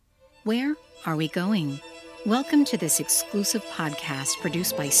Where are we going? Welcome to this exclusive podcast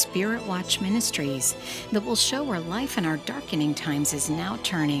produced by Spirit Watch Ministries that will show where life in our darkening times is now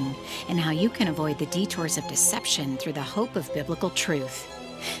turning and how you can avoid the detours of deception through the hope of biblical truth.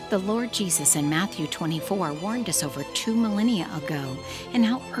 The Lord Jesus in Matthew 24 warned us over 2 millennia ago and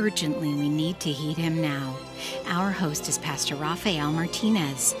how urgently we need to heed him now. Our host is Pastor Rafael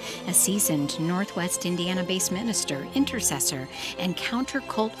Martinez, a seasoned Northwest Indiana-based minister, intercessor, and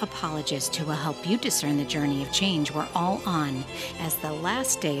counter-cult apologist who will help you discern the journey of change we're all on as the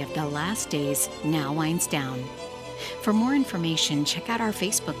last day of the last days now winds down. For more information, check out our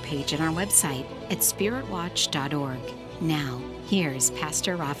Facebook page and our website at spiritwatch.org. Now, here's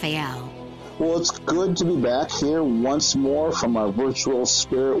Pastor Rafael. Well, it's good to be back here once more from our virtual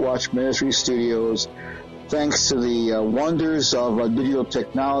Spirit Watch Ministry studios. Thanks to the wonders of digital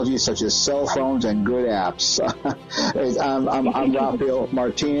technology such as cell phones and good apps. I'm Rafael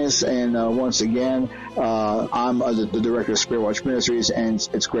Martinez, and once again, I'm the director of Spirit Watch Ministries, and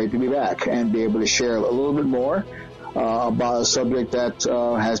it's great to be back and be able to share a little bit more about a subject that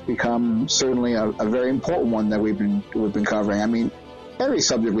has become certainly a very important one that we've been covering. I mean, every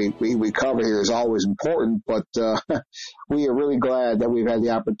subject we cover here is always important, but we are really glad that we've had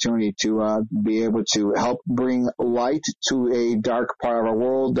the opportunity to be able to help bring light to a dark part of our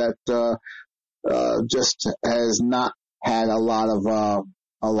world that just has not had a lot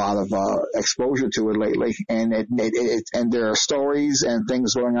of exposure to it lately, and and there are stories and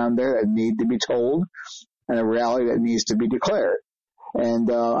things going on there that need to be told, and a reality that needs to be declared. And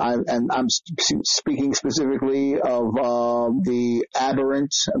I'm speaking specifically of the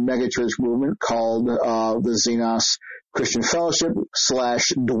aberrant megachurch movement called the Xenos Christian Fellowship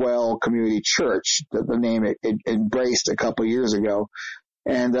 / Dwell Community Church, the name it embraced a couple of years ago.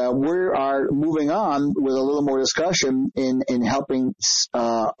 And we are moving on with a little more discussion in helping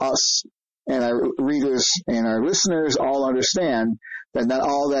us and our readers and our listeners all understand that not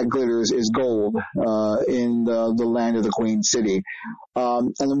all that glitters is gold in the land of the Queen City.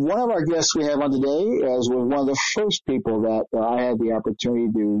 And one of our guests we have on today was one of the first people that I had the opportunity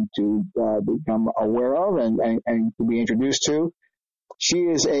to become aware of and to be introduced to. She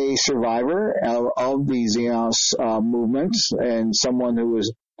is a survivor of the Xenos movement, and someone who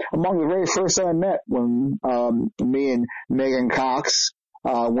was among the very first that I met when me and Megan Cox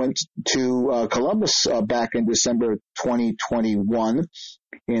went to Columbus back in December 2021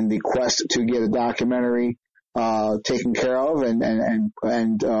 in the quest to get a documentary taken care of and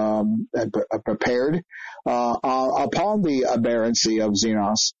prepared upon the aberrancy of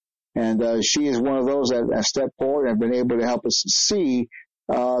Xenos. And she is one of those that have stepped forward and been able to help us see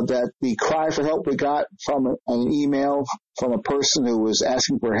that the cry for help we got from an email from a person who was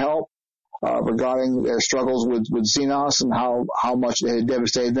asking for help regarding their struggles with Xenos and how much it had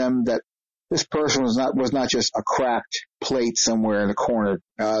devastated them, that this person was not just a cracked plate somewhere in a corner.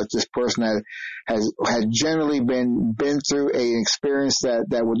 This person had generally been through an experience that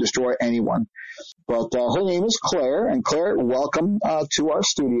would destroy anyone. But her name is Claire, and Claire, welcome to our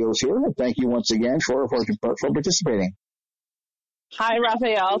studios here. Thank you once again for participating. Hi,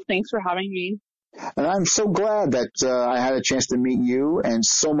 Raphael. Thanks for having me. And I'm so glad that I had a chance to meet you and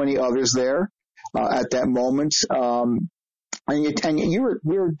so many others there at that moment. And we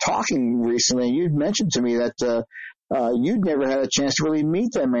were talking recently, and you'd mentioned to me that you'd never had a chance to really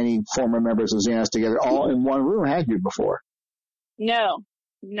meet that many former members of Xenos together, all in one room, had you, before? No.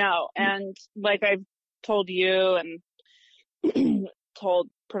 And like I've told you and told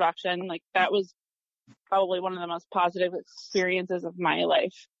production, like that was probably one of the most positive experiences of my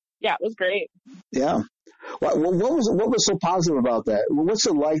life. Yeah, it was great. Yeah. What was so positive about that? What's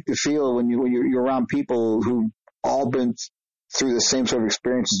it like to feel when you're around people who've all been through the same sort of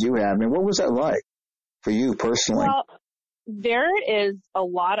experiences you have? I mean, what was that like for you personally? Well, there is a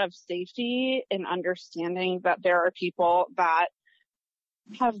lot of safety in understanding that there are people that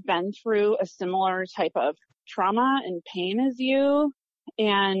have been through a similar type of trauma and pain as you.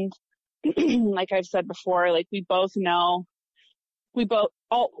 And like I've said before, like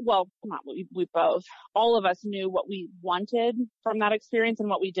all of us knew what we wanted from that experience and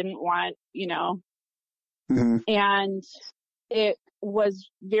what we didn't want, you know. Mm-hmm. And it was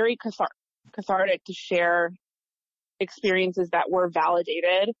very cathartic to share experiences that were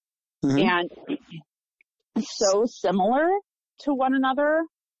validated and so similar to one another.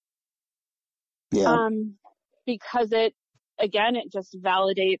 Yeah. Because it just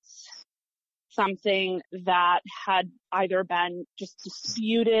validates something that had either been just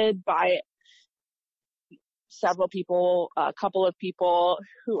disputed by several people, a couple of people,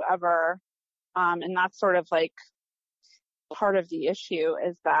 whoever. And that's sort of like part of the issue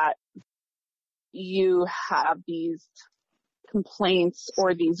is that you have these complaints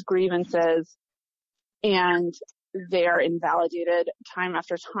or these grievances, and they are invalidated time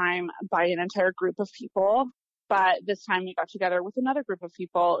after time by an entire group of people. But this time we got together with another group of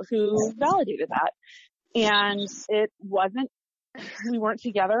people who validated that. And we weren't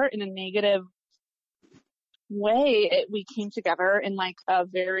together in a negative way. We came together in like a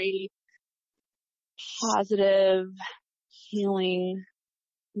very positive, healing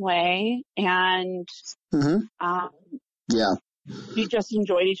way. And, Yeah. we just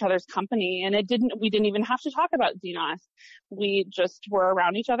enjoyed each other's company, and we didn't even have to talk about Xenos. We just were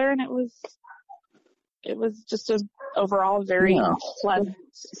around each other, and it was just a overall very pleasant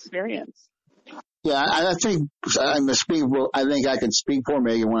experience. Yeah, I think I think I can speak for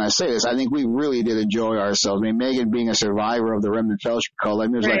Megan when I say this. I think we really did enjoy ourselves. I mean, Megan being a survivor of the Remnant Fellowship cult, I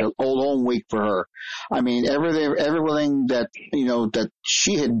mean, it was like an old home week for her. I mean, everything that that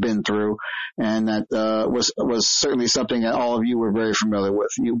she had been through, and that was certainly something that all of you were very familiar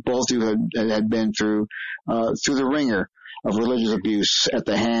with. Both of you had been through the ringer of religious abuse at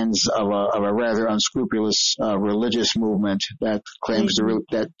the hands of a rather unscrupulous religious movement that claims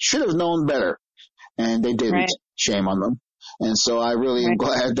that should have known better. And they didn't. Right. Shame on them. And so I really am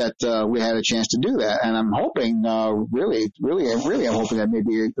glad that we had a chance to do that. And I'm hoping, really, I'm hoping that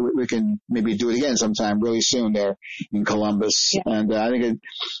maybe we can maybe do it again sometime really soon there in Columbus. Yeah. And I think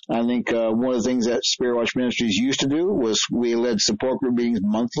one of the things that Spirit Watch Ministries used to do was we led support group meetings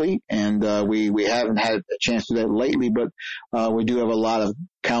monthly, and we haven't had a chance to do that lately, but we do have a lot of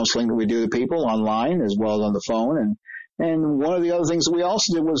counseling that we do to people online as well as on the phone. And one of the other things that we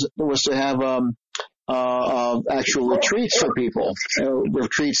also did was to have actual retreats for people,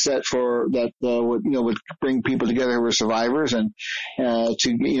 retreats that would bring people together who were survivors, and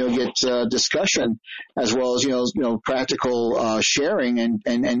to get discussion as well as practical sharing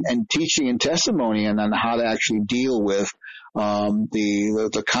and teaching and testimony, and on how to actually deal with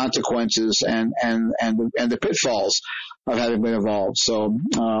the consequences and the pitfalls of having been involved. So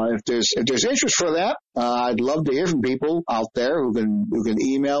if there's interest for that, I'd love to hear from people out there who can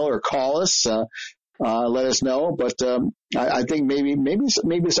email or call us. Let us know, but I think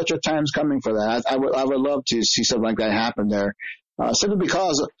maybe such a time's coming for that. I would love to see something like that happen there, simply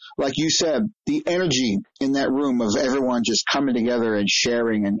because, like you said, the energy in that room of everyone just coming together and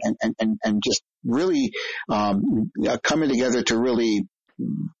sharing and just really coming together to really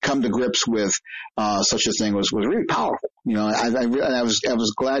come to grips with such a thing was really powerful. I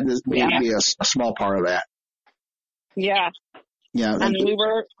was glad to be a small part of that. Yeah. Yeah, and we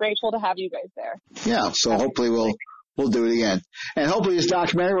were grateful to have you guys there. Yeah, so hopefully we'll do it again, and hopefully this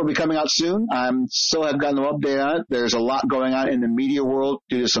documentary will be coming out soon. Still have gotten no update on it. There's a lot going on in the media world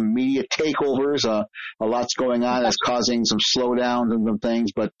due to some media takeovers. A lot's going on that's causing some slowdowns and some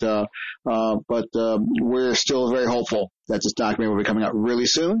things, but we're still very hopeful that this documentary will be coming out really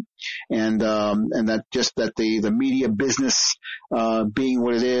soon, and that the media business being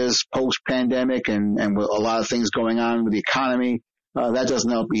what it is post pandemic and with a lot of things going on with the economy. That doesn't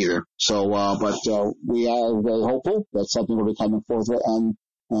help either. So, but we are very hopeful that something will be coming forth,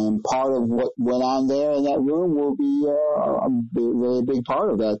 and part of what went on there in that room will be a very big part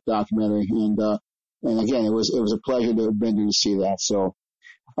of that documentary. And again, it was a pleasure to have been to see that. So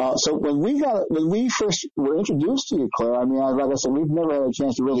when we first were introduced to you, Claire, I mean, like I said, we've never had a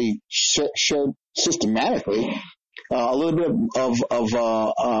chance to really share systematically. A little bit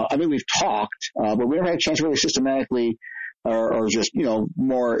I mean, we've talked, but we never had a chance to really systematically or just,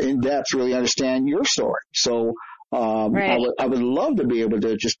 more in depth really understand your story. So, I would love to be able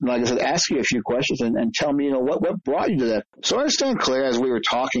to just, like I said, ask you a few questions and tell me, what brought you to that. So I understand, Claire, as we were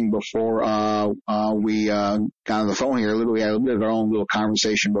talking before, we, got on the phone here, we had a little bit of our own little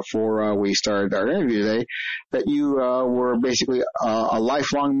conversation before, we started our interview today, that you, were basically a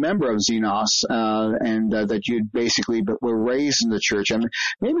lifelong member of Xenos, and that you basically were raised in the church. And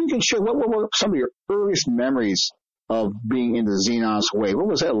maybe you can share what were some of your earliest memories of being in the Xenos way. What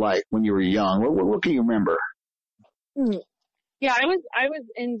was that like when you were young? What can you remember? Yeah, I was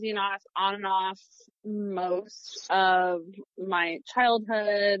in Xenos on and off most of my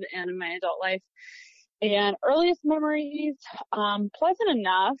childhood and my adult life. And earliest memories, pleasant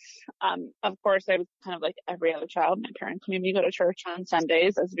enough. Of course, I was kind of like every other child. My parents made me go to church on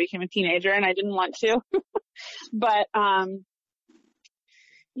Sundays as I became a teenager, and I didn't want to. But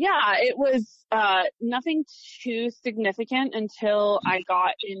yeah, it was nothing too significant until I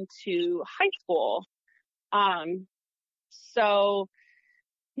got into high school. So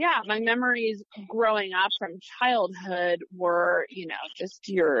yeah, my memories growing up from childhood were, just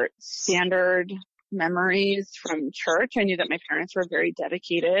your standard memories from church. I knew that my parents were very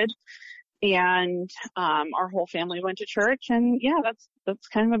dedicated, and our whole family went to church, and yeah, that's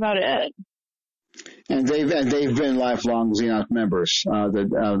kind of about it. And they've been lifelong Xenos members. I'd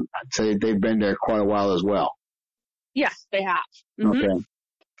say they've been there quite a while as well. Yes, they have. Mm-hmm. Okay.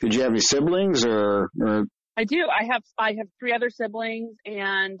 Did you have any siblings or? I do. I have 3 other siblings,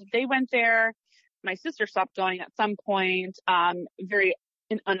 and they went there. My sister stopped going at some point. Very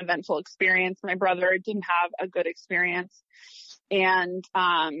an uneventful experience. My brother didn't have a good experience, and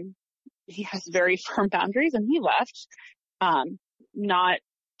he has very firm boundaries, and he left. Not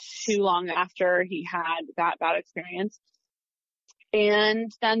too long after he had that bad experience. And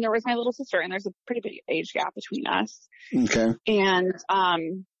then there was my little sister, and there's a pretty big age gap between us. Okay. And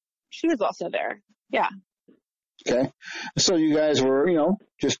she was also there. Yeah. Okay. So you guys were,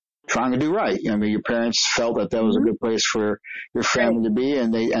 just trying to do right. I mean, your parents felt that was a good place for your family to be,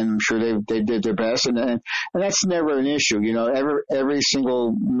 and I'm sure they did their best, and that's never an issue. Every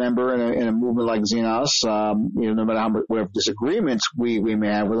single member in a movement like Xenos, no matter how much whatever disagreements we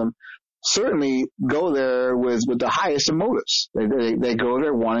may have with them, certainly go there with the highest of motives. They go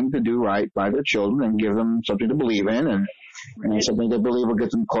there wanting to do right by their children and give them something to believe in, and something they believe will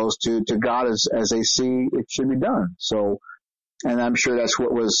get them close to God as they see it should be done. So. And I'm sure that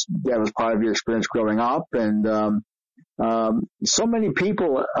was part of your experience growing up. And so many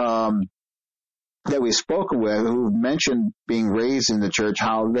people that we've spoken with who've mentioned being raised in the church,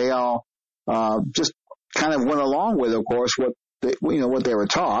 how they all just kind of went along with, of course, what they were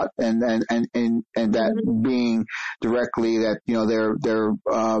taught, and that being directly that they're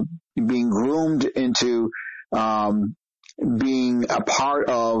being groomed into being a part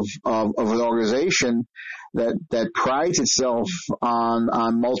of an organization that prides itself on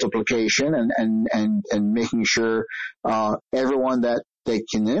multiplication and making sure everyone that they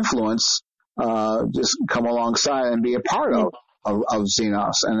can influence just come alongside and be a part of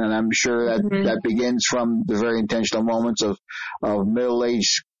Xenos. And I'm sure that begins from the very intentional moments of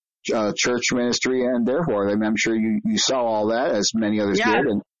middle-aged church ministry and therefore. I mean, I'm sure you saw all that as many others did.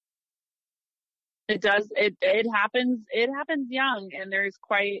 And it does. It happens. It happens young, and there's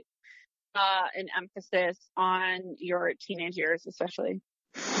quite an emphasis on your teenage years, especially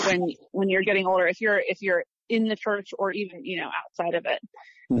when you're getting older. If you're in the church or even outside of it,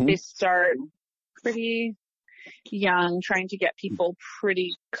 they start pretty young, trying to get people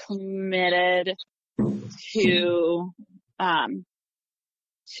pretty committed to Xenos,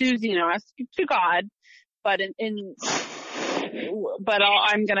 to God, but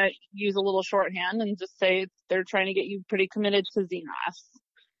I'm going to use a little shorthand and just say they're trying to get you pretty committed to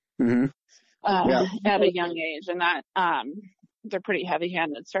Xenos at a young age, and that they're pretty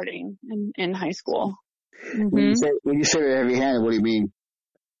heavy-handed starting in high school. When you say they're heavy-handed, what do you mean?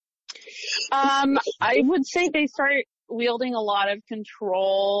 I would say they start wielding a lot of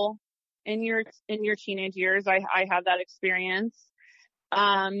control in your teenage years. I had that experience.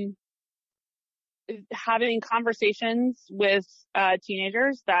 Having conversations with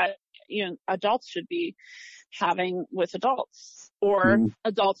teenagers that adults should be having with adults, or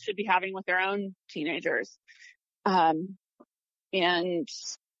adults should be having with their own teenagers, and age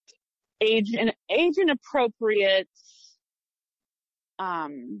inappropriate. I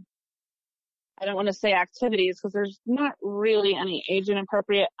don't want to say activities, because there's not really any age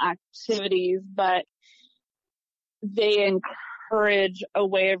inappropriate activities, but they encourage a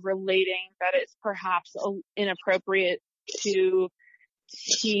way of relating that is perhaps inappropriate to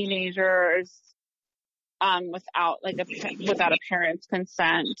teenagers without a parent's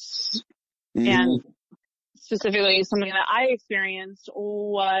consent. And specifically something that I experienced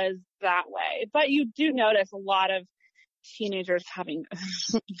was that way. But you do notice a lot of teenagers having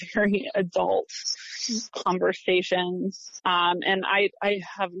very adult conversations. And I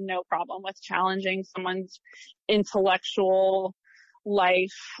have no problem with challenging someone's intellectual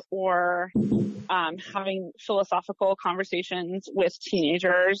life or having philosophical conversations with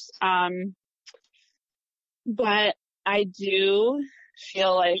teenagers. But I do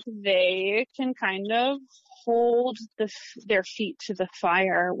feel like they can kind of hold their feet to the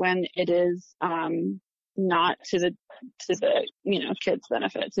fire when it is not to the kids'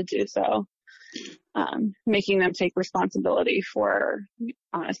 benefit to do so. Making them take responsibility for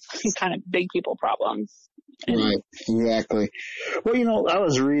honestly kind of big people problems. Right, exactly. Well, I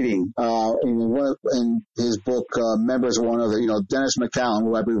was reading in his book, Members of One Other, Dennis McCallum,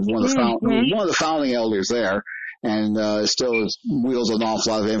 who I believe was one of the founding elders there, and still wields an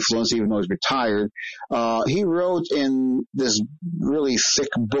awful lot of influence, even though he's retired. He wrote in this really thick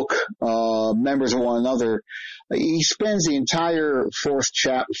book, Members of One Another. He spends the entire fourth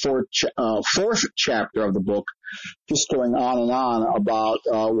chapter of the book just going on and on about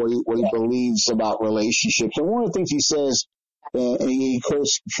what he believes about relationships. And one of the things he says, and he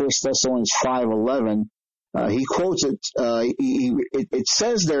quotes 1 Thessalonians 5:11. He quotes it. It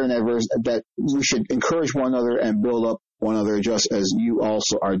says there in that verse that we should encourage one another and build up one another, just as you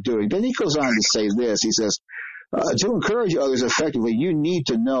also are doing. Then he goes on to say this. He says, to encourage others effectively, you need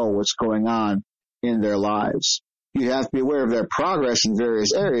to know what's going on in their lives. You have to be aware of their progress in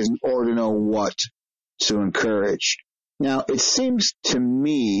various areas in order to know what to encourage. Now, it seems to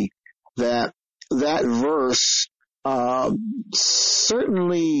me that verse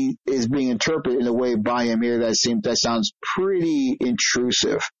certainly is being interpreted in a way by him here that sounds pretty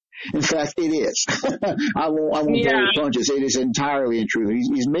intrusive. In fact, it is. I won't go with punches. It is entirely intrusive.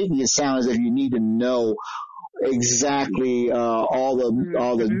 He's making it sound as if you need to know exactly all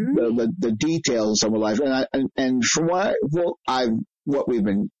the details of someone's life. And from what we've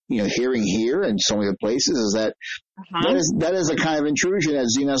been hearing here and so many places is that that is a kind of intrusion that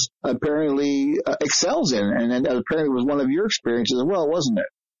Xenos apparently excels in, and that apparently was one of your experiences as well, wasn't it?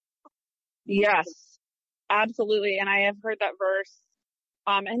 Yes, absolutely. And I have heard that verse,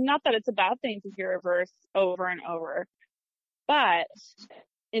 and not that it's a bad thing to hear a verse over and over, but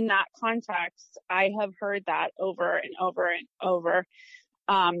in that context, I have heard that over and over and over.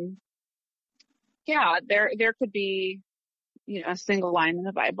 There could be a single line in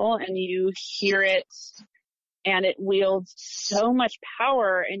the Bible, and you hear it, and it wields so much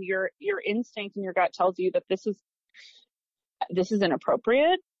power, and your instinct and your gut tells you that this is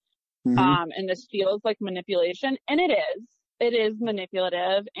inappropriate, and this feels like manipulation, and it is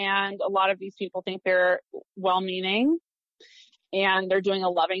manipulative, and a lot of these people think they're well-meaning and they're doing a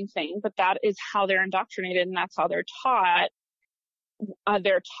loving thing, but that is how they're indoctrinated, and that's how they're taught.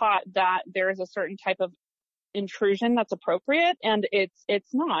 They're taught that there is a certain type of intrusion that's appropriate, and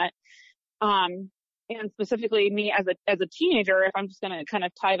it's not. And specifically me as a teenager, if I'm just going to kind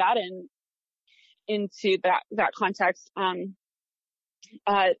of tie that into that context,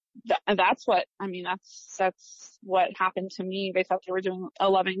 that's what happened to me. They thought they were doing a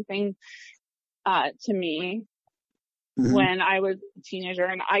loving thing to me when I was a teenager,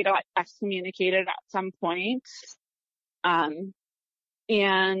 and I got excommunicated at some point. And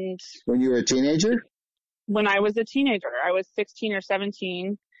when you were a teenager? When I was a teenager, I was 16 or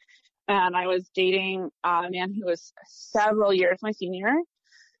 17, and I was dating a man who was several years my senior,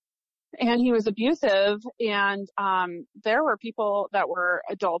 and he was abusive, and there were people that were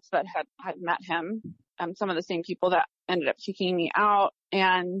adults that had met him, some of the same people that ended up kicking me out,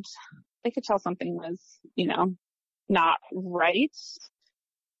 and they could tell something was, not right.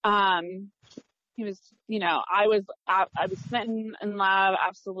 He was, I was smitten in love,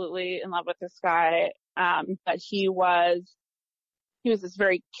 absolutely in love with this guy. But he was this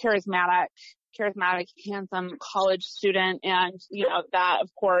very charismatic, handsome college student. And, that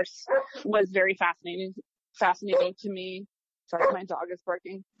of course was very fascinating to me. Sorry, my dog is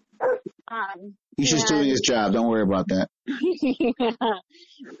barking. He's just doing his job. Don't worry about that.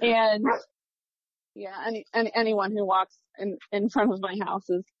 And anyone who walks in front of my house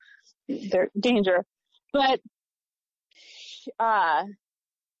is their danger. But, I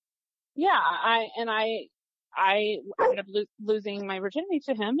ended up losing my virginity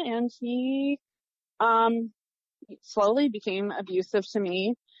to him, and he, slowly became abusive to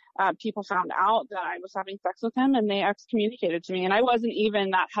me. People found out that I was having sex with him, and they excommunicated to me, and I wasn't even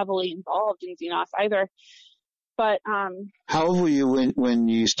that heavily involved in Xenos either. But, how old were you when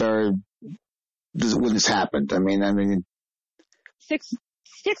you started, when this happened? I mean, 16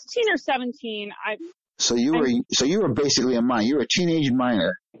 or 17. So you were basically a minor. You were a teenage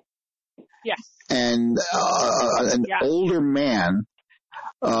minor. Yes. And an older man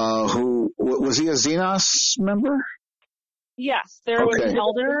who was he a Xenos member? Yes, there was an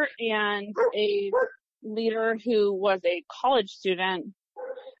elder and a leader who was a college student.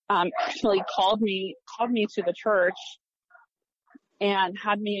 Actually called me to the church and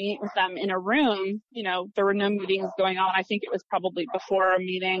had me meet with them in a room. There were no meetings going on. I think it was probably before a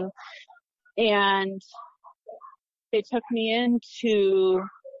meeting. And they took me in to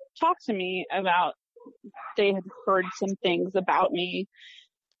talk to me about, they had heard some things about me,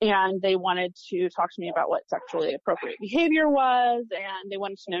 and they wanted to talk to me about what sexually appropriate behavior was, and they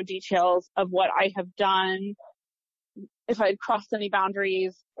wanted to know details of what I have done, if I had crossed any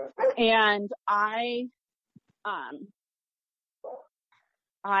boundaries. And I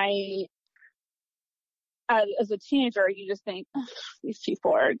as a teenager, you just think, "Ugh, these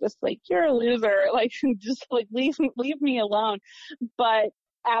people are just like, you're a loser. Like, just like leave me alone." But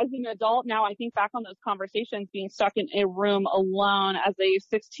as an adult now, I think back on those conversations, being stuck in a room alone as a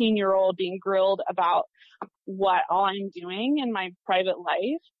 16-year-old being grilled about what all I'm doing in my private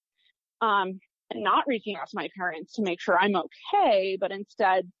life, and not reaching out to my parents to make sure I'm okay, but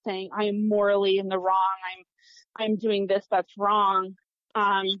instead saying I am morally in the wrong. I'm doing this that's wrong.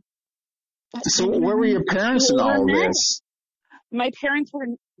 So where were your parents in all of this? My parents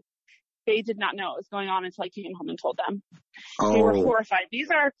they did not know what was going on until I came home and told them. Oh. They were horrified.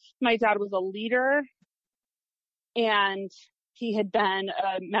 My dad was a leader, and he had been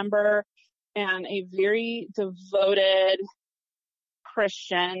a member and a very devoted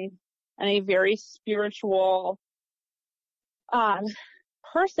Christian and a very spiritual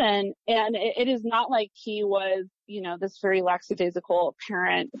person. And it is not like he was, this very lackadaisical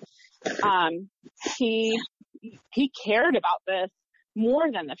parent. He cared about this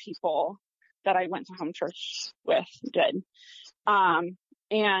more than the people that I went to home church with did.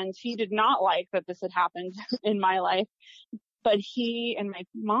 And he did not like that this had happened in my life, but he and my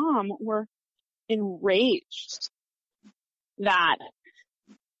mom were enraged that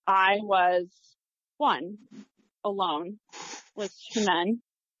I was, one, alone with two men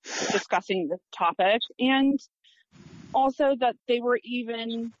discussing this topic, and also that they were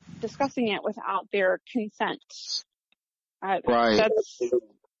even discussing it without their consent. Right.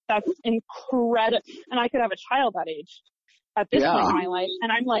 That's incredible. And I could have a child that age at this point in my life.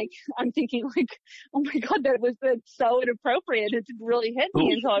 And I'm thinking oh my God, that's so inappropriate. It didn't really hit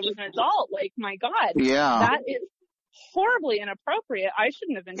me until I was an adult. Like, my God. Yeah. That is horribly inappropriate. I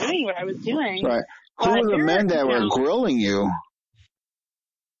shouldn't have been doing what I was doing. Right. Who were the men that were grilling you?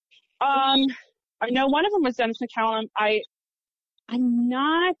 I know one of them was Dennis McCallum. I'm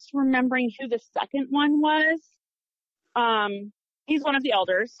not remembering who the second one was. He's one of the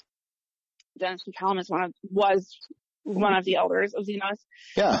elders. Dennis McCallum was one of the elders of Xenos.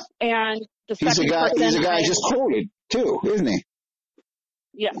 Yeah. And he's a guy I just quoted too, isn't he?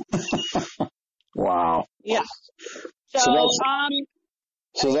 Yeah. Wow. Yeah. So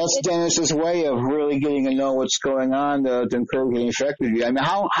that's Dennis's way of really getting to know what's going on to encourage and affect you. I mean,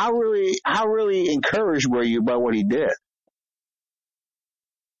 how really encouraged were you by what he did?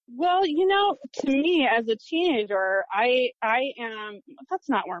 Well, to me as a teenager, that's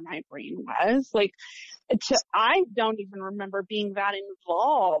not where my brain was. I don't even remember being that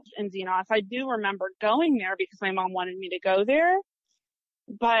involved in Xenos. I do remember going there because my mom wanted me to go there.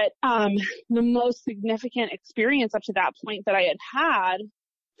 But, the most significant experience up to that point that I had,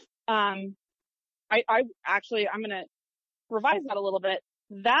 I'm going to revise that a little bit.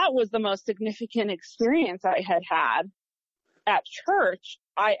 That was the most significant experience I had at church.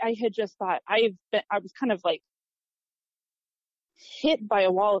 I had just thought I was kind of like hit by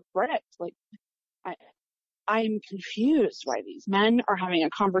a wall of bricks. Like, I'm confused why these men are having a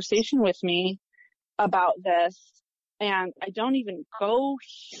conversation with me about this. And I don't even go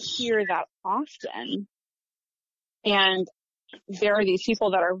here that often. And there are these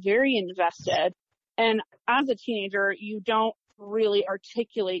people that are very invested. And as a teenager, you don't really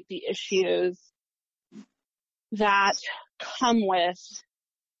articulate the issues that come with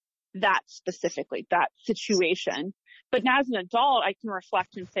that specifically, that situation. But now as an adult, I can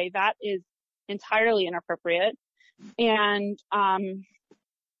reflect and say that is entirely inappropriate. And,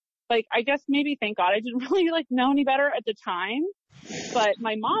 I guess maybe, thank God, I didn't really know any better at the time, but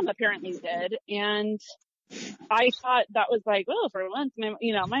my mom apparently did. And I thought that was for once,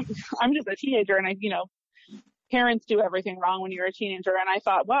 I'm just a teenager, and parents do everything wrong when you're a teenager. And I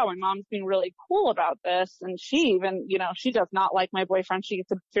thought, wow, my mom's being really cool about this. And she even, she does not like my boyfriend. She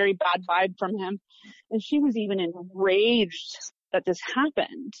gets a very bad vibe from him. And she was even enraged that this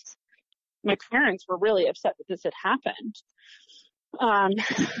happened. My parents were really upset that this had happened.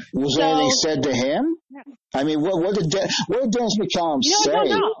 Was anything said to him? Yeah. I mean, what did Dennis McCallum say? I don't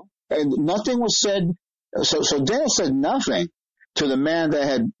know. And nothing was said. So Dennis said nothing to the man that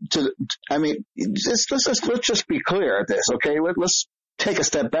had. Let's just be clear at this, okay? Let's take a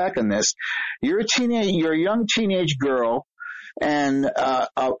step back on this. You're a young teenage girl, and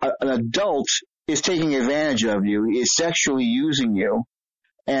an adult is taking advantage of you, is sexually using you.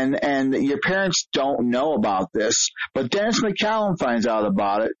 And your parents don't know about this, but Dennis McCallum finds out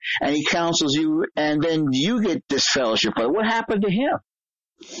about it, and he counsels you, and then you get disfellowship. But what happened to him?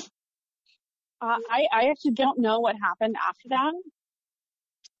 I actually don't know what happened after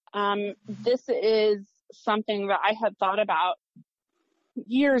that. This is something that I had thought about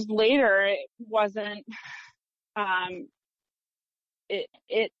years later. It wasn't,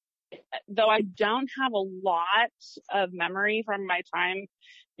 though I don't have a lot of memory from my time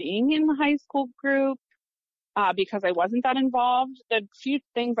being in the high school group, because I wasn't that involved, the few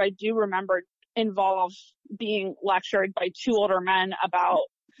things I do remember involve being lectured by two older men about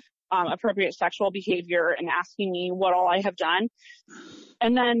appropriate sexual behavior and asking me what all I have done.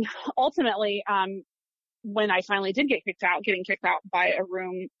 And then ultimately, when I finally did getting kicked out by a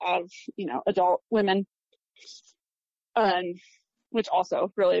room of, adult women, which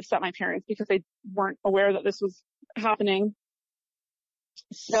also really upset my parents because they weren't aware that this was happening.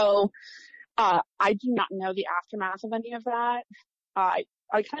 So, I do not know the aftermath of any of that. I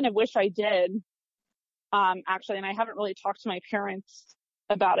kind of wish I did, actually, and I haven't really talked to my parents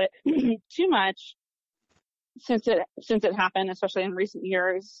about it too much since it happened, especially in recent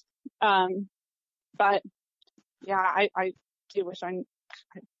years. But yeah, I do wish I'm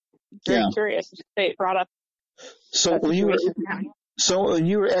very curious if they brought up. So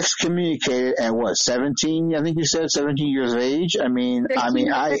you were excommunicated at what, 17? I think you said 17 years of age. 16 or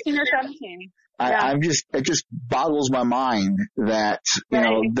 17. It just boggles my mind that,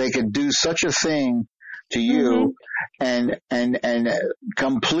 they could do such a thing to you and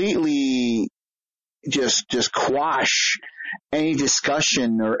completely just quash any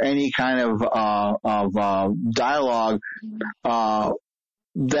discussion or any kind of dialogue,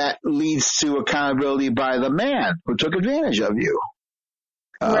 that leads to accountability by the man who took advantage of you.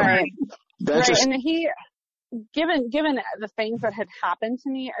 Right. And he, given the things that had happened to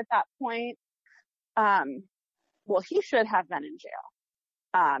me at that point, he should have been in jail.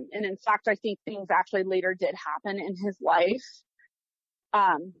 And in fact, I think things actually later did happen in his life,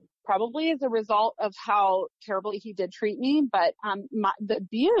 probably as a result of how terribly he did treat me. But the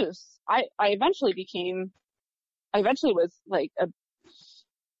abuse, I eventually was like,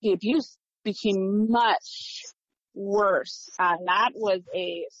 the abuse became much worse. And that was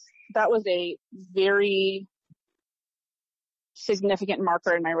a very significant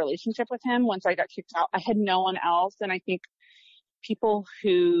marker in my relationship with him. Once I got kicked out, I had no one else. And I think people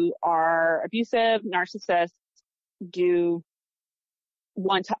who are abusive, narcissists, do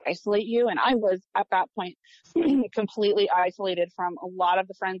want to isolate you. And I was at that point completely isolated from a lot of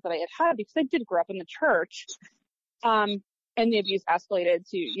the friends that I had because I did grow up in the church. And the abuse escalated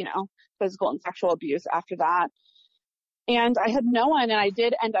to, physical and sexual abuse after that. And I had no one, and I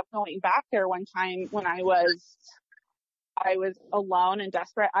did end up going back there one time when I was alone and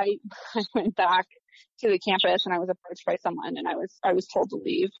desperate. I went back to the campus and I was approached by someone and I was told to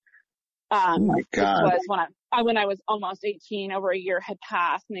leave. Oh my God. It was when I was almost 18, over a year had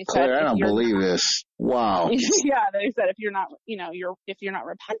passed, and they said, Claire, I don't believe this. Wow. Yeah, they said if you're not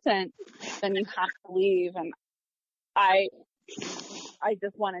repentant, then you have to leave. And I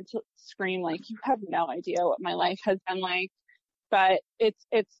just wanted to scream, like, you have no idea what my life has been like. But it's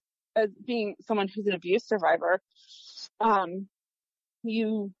as being someone who's an abuse survivor,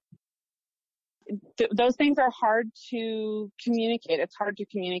 those things are hard to communicate. It's hard to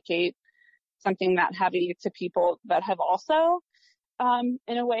communicate something that heavy to people that have also,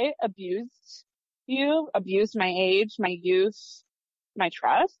 in a way, abused my age, my youth, my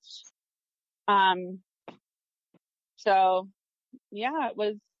trust. So yeah, it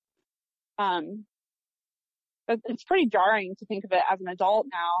was, it's pretty jarring to think of it as an adult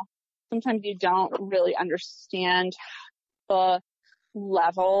now. Sometimes you don't really understand the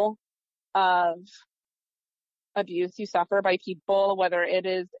level of abuse you suffer by people, whether it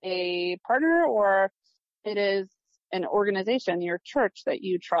is a partner or it is an organization, your church that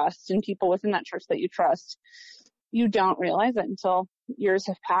you trust, and people within that church that you trust. You don't realize it until years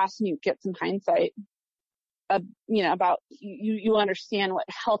have passed and you get some hindsight, about you understand what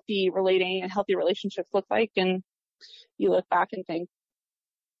healthy relating and healthy relationships look like, and you look back and think,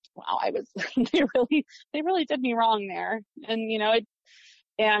 wow, they really did me wrong there.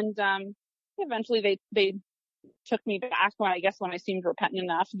 And eventually they took me back when I seemed repentant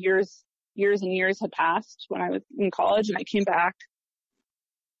enough. Years and years had passed when I was in college, and I came back.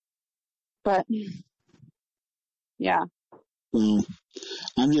 But yeah.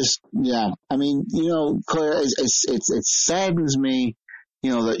 I mean, Claire, it saddens me,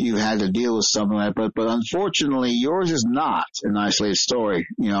 that you had to deal with something like that, but unfortunately yours is not an isolated story.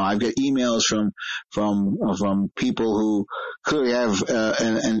 I've got emails from people who clearly have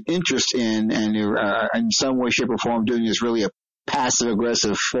an interest in, and in some way, shape, or form doing this really a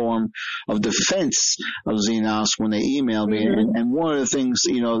passive-aggressive form of defense of Xenos when they email me. Mm-hmm. And one of the things,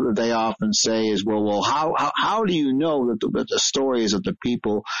 that they often say is, well, how do you know that the stories of the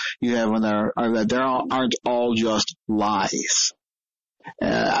people you have on there that they aren't all just lies?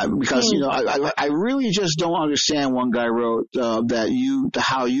 Because, I really just don't understand, one guy wrote,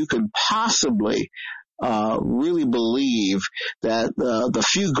 how you could possibly really believe that the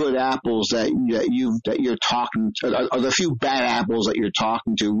few good apples that you're talking to, or the few bad apples that you're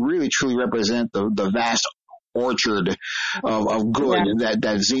talking to, really truly represent the vast orchard of good that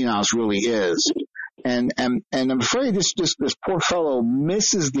Xenos really is. And I'm afraid this poor fellow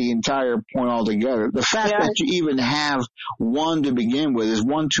misses the entire point altogether. The fact that you even have one to begin with is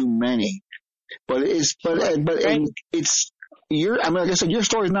one too many. But it's like I said, your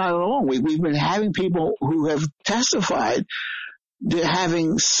story's not alone. We've been having people who have testified to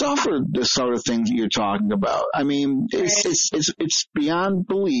having suffered the sort of things that you're talking about. I mean, it's beyond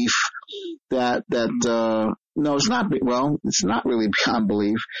belief that no, it's not. Well, it's not really beyond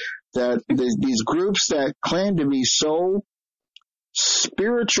belief that these groups that claim to be so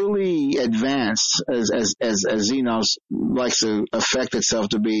spiritually advanced, as Xenos likes to affect itself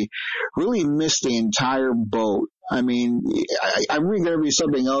to be, really miss the entire boat. I mean, I'm reading there to be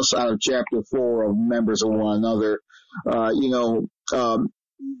something else out of chapter 4 of Members of One Another.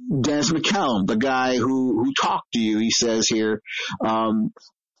 Dennis McCallum, the guy who talked to you, he says here,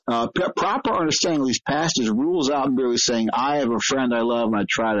 proper understanding of these passages rules out merely saying, I have a friend I love and I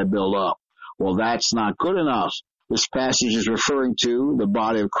try to build up. Well, that's not good enough. This passage is referring to the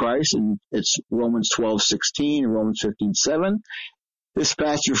body of Christ, and it's Romans 12:16 and Romans 15:7. This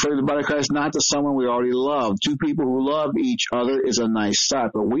passage refers to the body of Christ not to someone we already love. Two people who love each other is a nice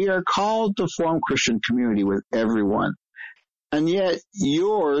start, but we are called to form Christian community with everyone. And yet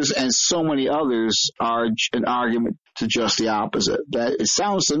yours and so many others are an argument to just the opposite. That it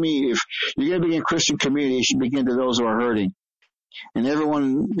sounds to me, if you're going to begin Christian community, you should begin to those who are hurting. And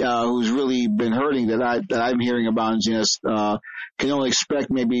everyone who's really been hurting that I'm hearing about in Xenos can only expect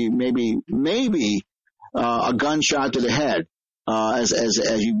maybe a gunshot to the head as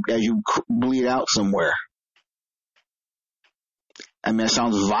you bleed out somewhere. I mean, it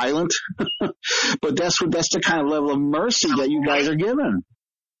sounds violent, but that's the kind of level of mercy that you guys are given.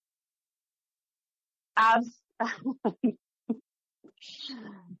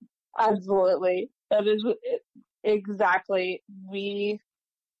 Absolutely. That is exactly. We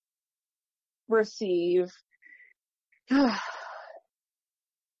receive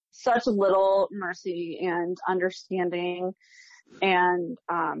such little mercy and understanding, and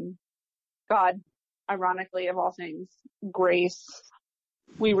God, ironically, of all things, grace.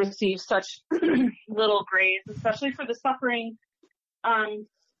 We receive such little grace, especially for the suffering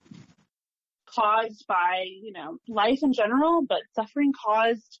caused by, life in general, but suffering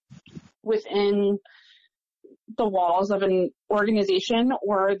caused within the walls of an organization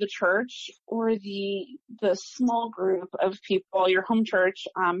or the church or the small group of people, your home church,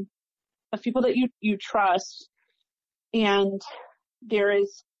 of people that you trust. And there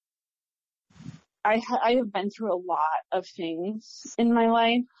is, I have been through a lot of things in my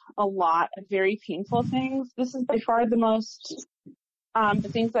life, a lot of very painful things. This is by far the most, the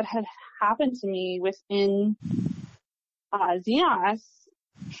things that had happened to me within Xenos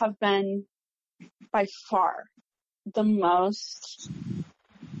have been by far the most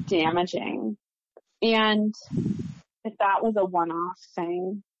damaging. And if that was a one-off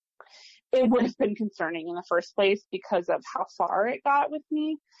thing, it would have been concerning in the first place because of how far it got with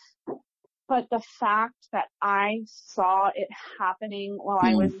me. But the fact that I saw it happening while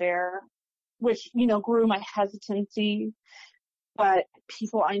I was there, which, grew my hesitancy, but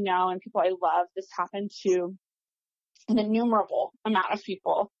people I know and people I love, this happened to an innumerable amount of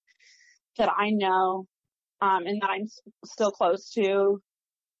people that I know, and that I'm still close to,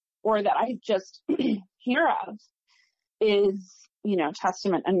 or that I just hear of, is,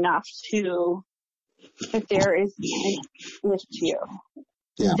 testament enough to that there is an issue.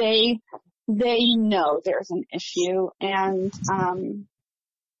 Yeah. They know there's an issue, and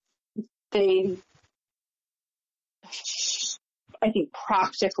they, I think,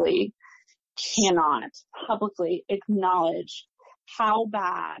 practically cannot publicly acknowledge how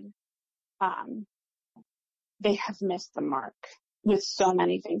bad they have missed the mark with so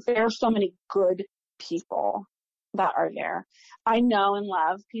many things. There are so many good people that are there. I know and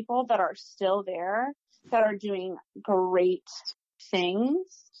love people that are still there, that are doing great things,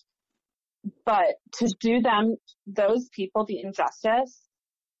 but to do those people the injustice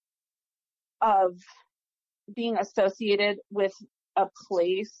of being associated with a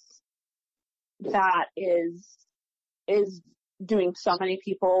place that is doing so many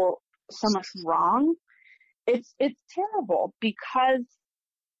people so much wrong, it's terrible because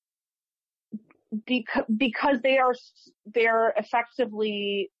they're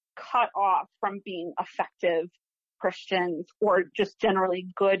effectively cut off from being effective Christians or just generally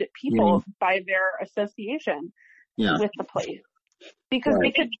good people by their association with the place. Because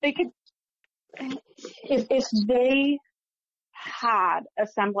they could, if they had a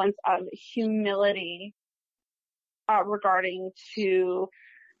semblance of humility regarding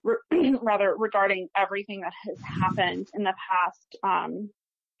everything that has happened in the past,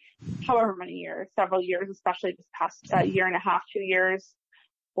 however many years, several years, especially this past year and a half, 2 years,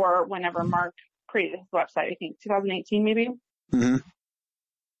 or whenever Mark created his website, I think 2018 maybe. Mm-hmm.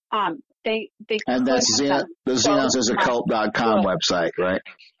 They and that's the xenosisaCult.com website, right?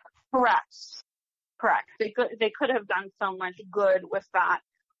 Correct. They could have done so much good with that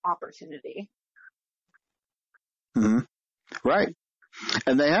opportunity. Mm-hmm. Right.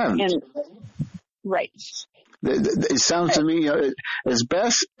 And they haven't. Right. It sounds to me, as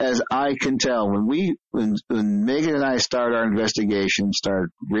best as I can tell, when Megan and I started our investigation, started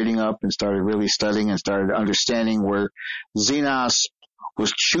reading up and started really studying and started understanding where Xenos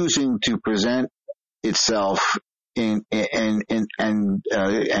was choosing to present itself and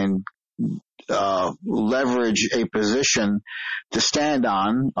leverage a position to stand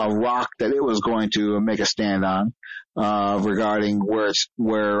on, a rock that it was going to make a stand on, regarding where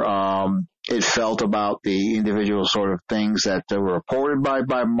it felt about the individual sort of things that were reported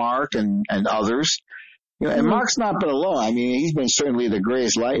by Mark and others. And Mark's not been alone. I mean, he's been certainly the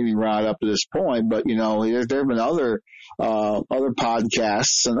greatest lightning rod up to this point, but there have been other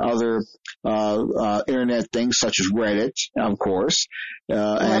podcasts and other internet things such as Reddit, of course,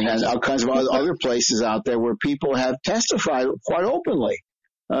 and all kinds of other places out there where people have testified quite openly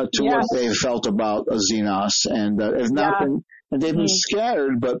to what they felt about Xenos, and it's not been. And they've been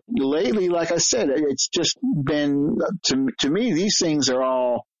scattered, but lately, like I said, it's just been to me. These things are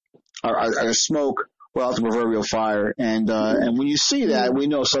all are smoke without the proverbial fire, and when you see that, we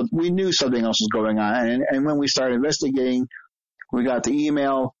knew something else was going on, and when we started investigating, we got the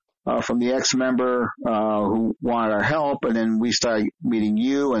email from the ex-member who wanted our help, and then we started meeting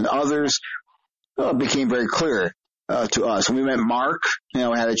you and others. It became very clear to us. We met Mark,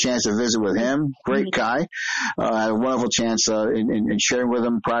 had a chance to visit with him. Great guy. Had a wonderful chance in sharing with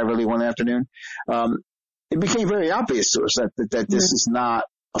him privately one afternoon. It became very obvious to us that this is not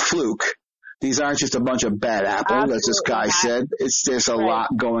a fluke. These aren't just a bunch of bad apples, as this guy said. There's a lot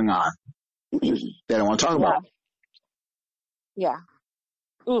going on. They don't want to talk about it. Yeah.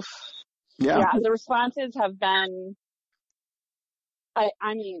 Oof. Yeah, the responses have been, I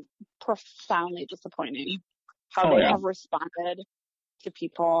mean, profoundly disappointing. How they have responded to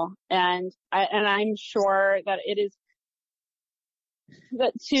people, and I'm sure that it is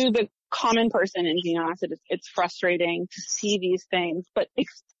that to the common person in Xenos, it's frustrating to see these things, but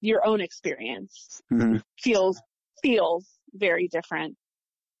your own experience feels very different.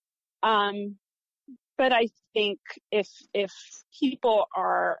 But I think if people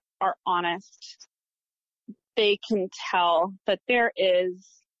are honest, they can tell that there is,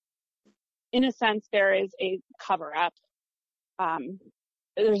 in a sense, there is a cover-up.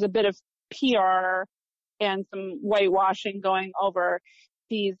 There's a bit of PR and some whitewashing going over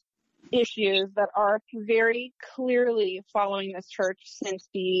these issues that are very clearly following this church since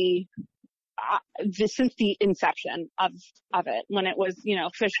the inception of it, when it was,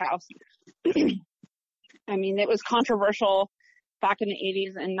 Fish House. I mean, it was controversial back in the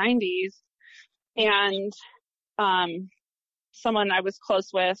 80s and 90s, and someone I was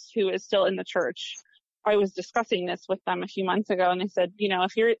close with who is still in the church, I was discussing this with them a few months ago, and they said,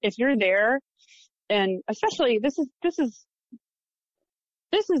 if you're there, and especially this is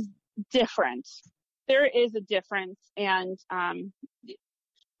different. There is a difference, and I'm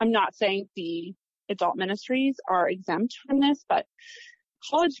not saying the adult ministries are exempt from this, but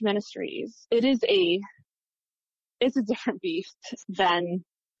college ministries, it's a different beast than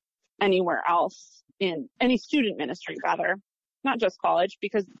anywhere else in any student ministry, rather. Not just college,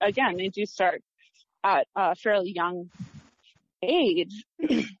 because again, they do start at a fairly young age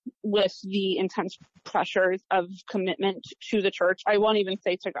with the intense pressures of commitment to the church. I won't even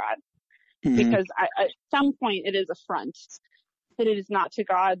say to God, because at some point it is a front that it is not to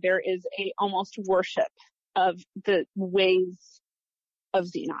God. There is a almost worship of the ways of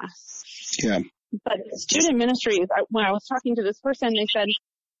Xenos. Yeah. But student ministries, when I was talking to this person, they said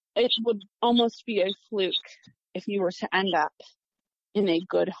it would almost be a fluke if you were to end up in a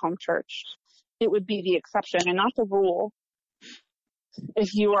good home church. It would be the exception and not the rule.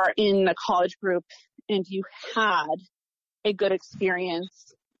 If you are in the college group and you had a good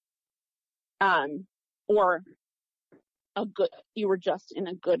experience, or you were just in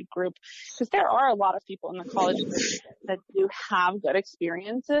a good group, because there are a lot of people in the college group that do have good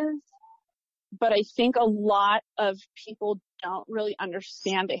experiences. But I think a lot of people don't really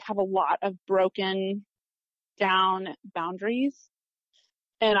understand. They have a lot of broken down boundaries.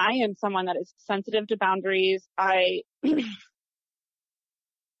 And I am someone that is sensitive to boundaries. I do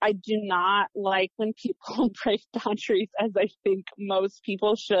not like when people break boundaries, as I think most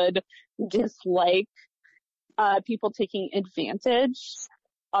people should dislike people taking advantage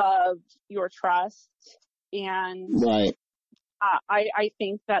of your trust. And Right. I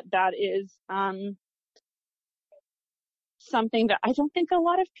think that is something that I don't think a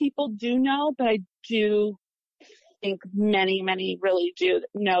lot of people do know, but I do think many, many really do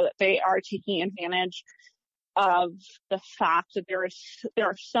know that they are taking advantage of the fact that there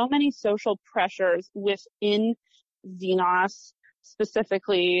are so many social pressures within Xenos,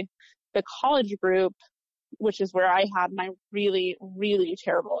 specifically the college group, which is where I had my really, really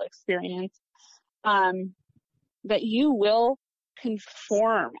terrible experience, that you will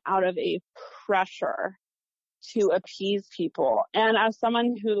conform out of a pressure to appease people. And as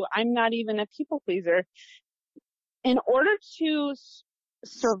someone who, I'm not even a people pleaser, in order to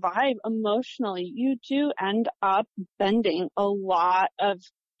survive emotionally, you do end up bending a lot of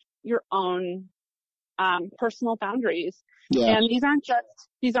your own personal boundaries. Yeah. And these aren't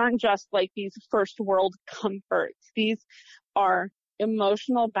just like these first world comforts. These are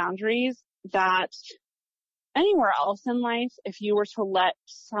emotional boundaries that anywhere else in life, if you were to let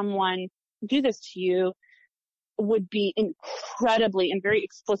someone do this to you, would be incredibly and very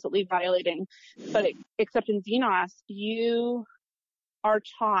explicitly violating. But except in Xenos, you are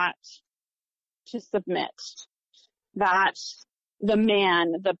taught to submit, that the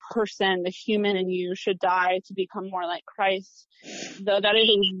man, the person, the human in you should die to become more like Christ. Though that is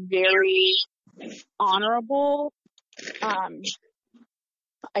a very honorable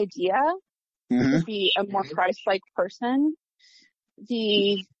idea, to be a more Christ-like person.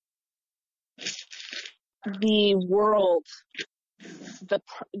 The world, the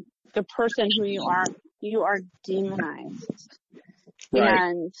person who you are demonized. Right.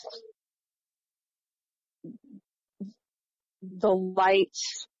 And the light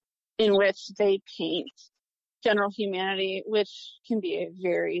in which they paint general humanity, which can be a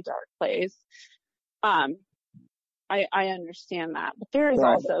very dark place. I understand that, but there is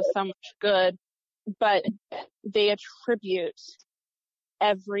also so much good, but they attribute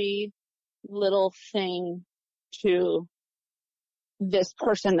every little thing to this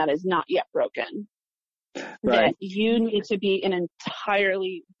person that is not yet broken. Right. That you need to be an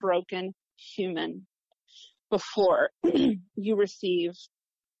entirely broken human before you receive,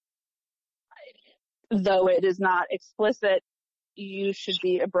 though it is not explicit, you should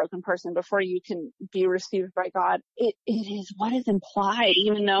be a broken person before you can be received by God. It is what is implied,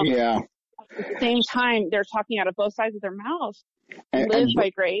 even though at the same time they're talking out of both sides of their mouth. Live by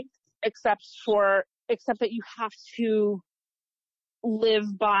grace, except that you have to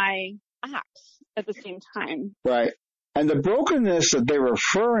live by acts at the same time. Right. And the brokenness that they're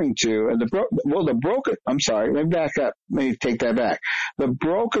referring to, and I'm sorry, let me back up, maybe take that back. The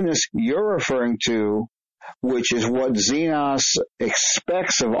brokenness you're referring to, which is what Xenos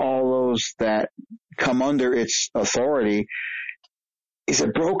expects of all those that come under its authority, is a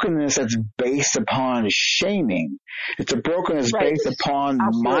brokenness that's based upon shaming. It's a brokenness based upon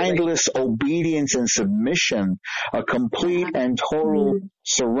mindless obedience and submission, a complete and total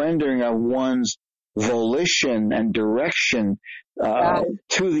surrendering of one's volition and direction to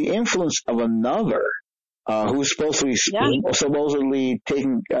the influence of another who's supposedly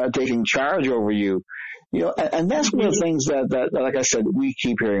taking charge over you. You know, and that's one of the things that, like I said, we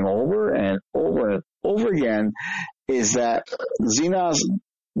keep hearing over and over and over again, is that Xenos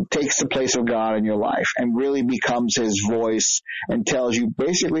takes the place of God in your life and really becomes his voice and tells you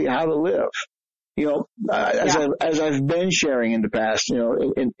basically how to live. You know, as I've been sharing in the past, you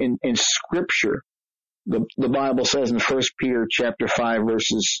know, in Scripture, the Bible says in 1 Peter chapter 5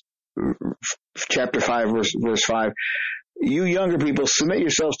 verse 5, you younger people, submit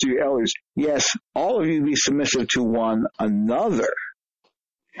yourselves to your elders. Yes, all of you be submissive to one another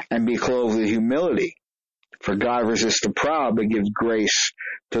and be clothed with humility. For God resists the proud, but gives grace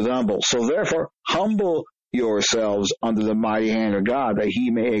to the humble. So therefore, humble yourselves under the mighty hand of God, that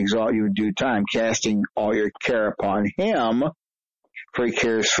he may exalt you in due time, casting all your care upon him, for he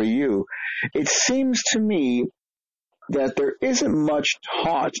cares for you. It seems to me that there isn't much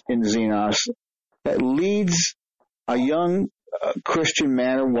taught in Xenos that leads a young Christian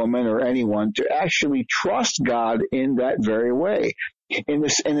man or woman or anyone to actually trust God in that very way. In the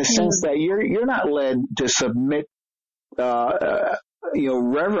sense that you're not led to submit,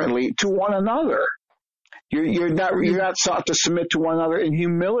 reverently to one another. You're not sought to submit to one another in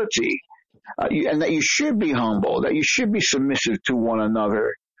humility. and that you should be humble, that you should be submissive to one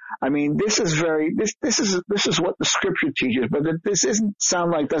another. I mean, this is what the scripture teaches, but this doesn't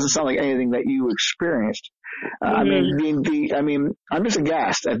sound like anything that you experienced. Mm-hmm. I mean, I'm just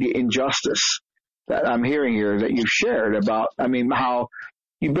aghast at the injustice that I'm hearing here that you've shared about. I mean, how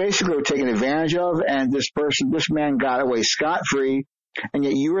you basically were taken advantage of, and this man got away scot-free, and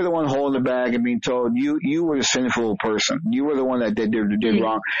yet you were the one holding the bag and being told you were the sinful person. You were the one that did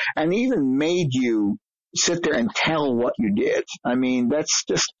wrong, and they even made you sit there and tell what you did. I mean, that's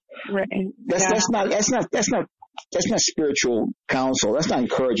just right. That's not spiritual counsel. That's not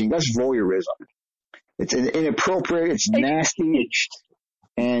encouraging. That's voyeurism. It's inappropriate. It's nasty,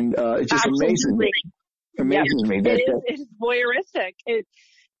 and it just amazes me. It is voyeuristic. It's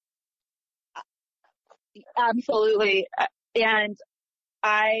absolutely, and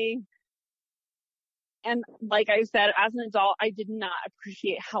like I said, as an adult, I did not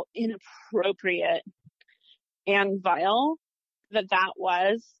appreciate how inappropriate and vile that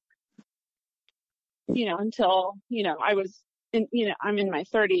was, until, I was I'm in my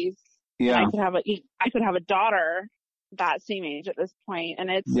 30s. Yeah. And I could have a daughter that same age at this point, and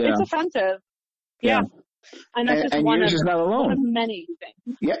it's offensive. Yeah. And that's just one of many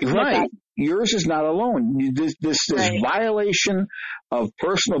things. Yeah, right. Yours is not alone. This violation of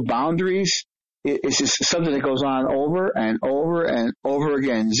personal boundaries is just something that goes on over and over and over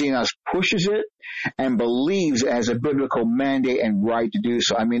again. Xenos pushes it and believes it has a biblical mandate and right to do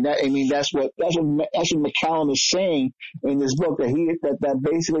so. That's what McCallum is saying in this book, that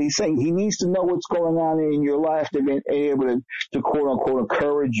basically he's saying he needs to know what's going on in your life to be able to quote unquote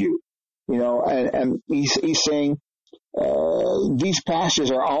encourage you. And he's saying these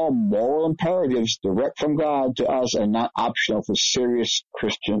passages are all moral imperatives direct from God to us and not optional for serious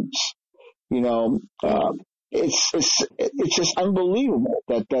Christians. It's just unbelievable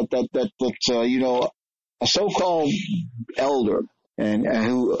that a so-called elder and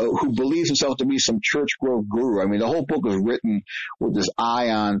who believes himself to be some church growth guru. I mean, the whole book is written with this eye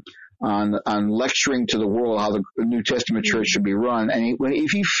on lecturing to the world how the New Testament church should be run. And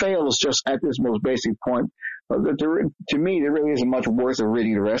if he fails just at this most basic point, to me, there really isn't much worth of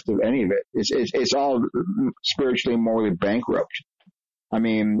reading the rest of any of it. It's all spiritually and morally bankrupt. I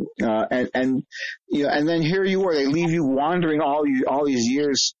mean, and then here you are. They leave you wandering all these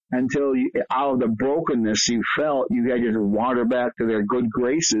years until out of the brokenness you felt, you had to wander back to their good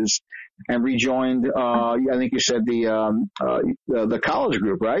graces and rejoined. I think you said the college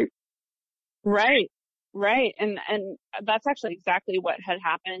group, right? Right. And that's actually exactly what had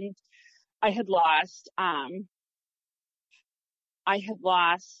happened. I had lost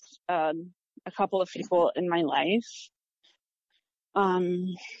a couple of people in my life. A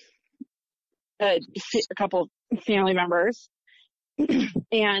couple family members,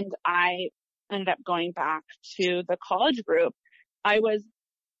 and I ended up going back to the college group. I was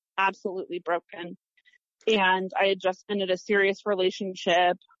absolutely broken, and I had just ended a serious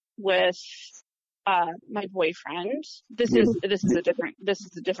relationship with my boyfriend. This is a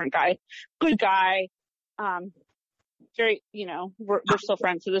different guy, good guy. Very, we're still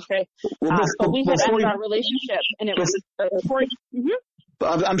friends to this day. But we had ended our relationship, and it was before.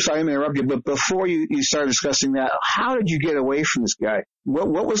 I'm sorry, I'm interrupt you, but before you start discussing that, how did you get away from this guy?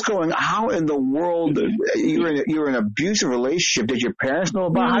 What was going on? How in the world, you were in an abusive relationship? Did your parents know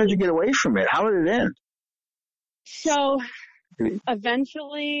about it? How did you get away from it? How did it end? So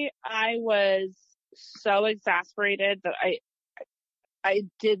eventually I was so exasperated that I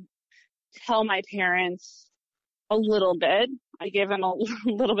did tell my parents a little bit. I gave them a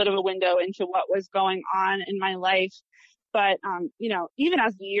little bit of a window into what was going on in my life. But, even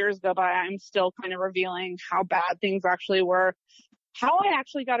as the years go by, I'm still kind of revealing how bad things actually were. How I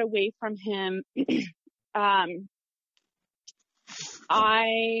actually got away from him, it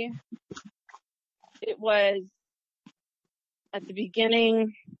was at the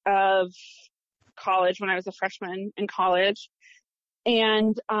beginning of college, when I was a freshman in college.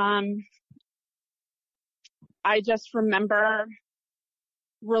 And I just remember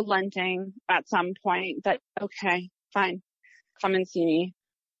relenting at some point that, okay, fine, come and see me.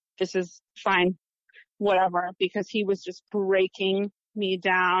 This is fine, whatever, because he was just breaking me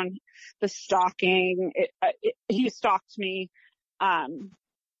down. The stalking, he stalked me. It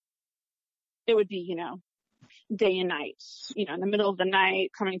would be, day and night, in the middle of the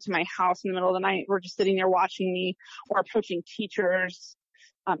night, coming to my house in the middle of the night. We're just sitting there watching me, or approaching teachers,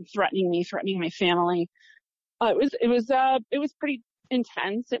 threatening me, threatening my family. It was pretty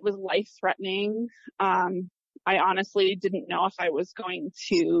intense. It was life-threatening. I honestly didn't know if I was going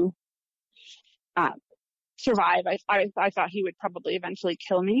to survive. I thought he would probably eventually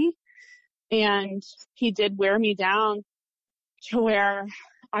kill me. And he did wear me down to where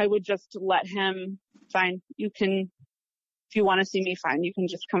I would just let him, fine, you can, if you want to see me, fine, you can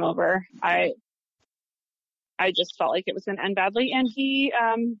just come over. I just felt like it was going to end badly. And he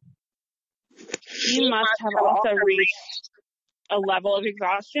must have also reached a level of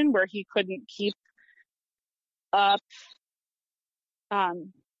exhaustion where he couldn't keep up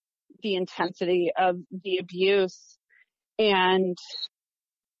the intensity of the abuse. And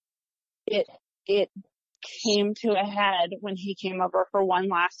it came to a head when he came over for one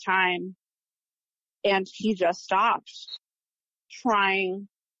last time, and he just stopped trying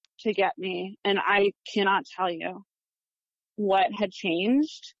to get me. And I cannot tell you what had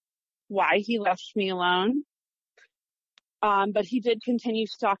changed, why he left me alone. But he did continue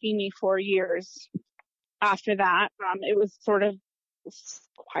stalking me for years after that. It was sort of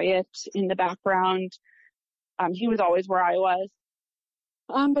quiet in the background. He was always where I was.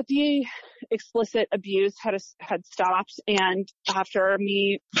 But the explicit abuse had stopped, and after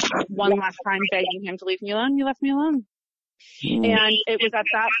me one last time begging him to leave me alone, he left me alone. And it was at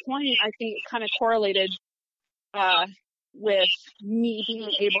that point, I think it kind of correlated with me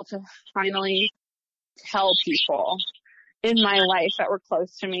being able to finally tell people in my life that were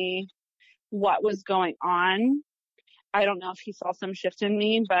close to me what was going on. I don't know if he saw some shift in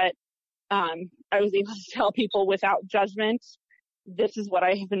me, but I was able to tell people without judgment, this is what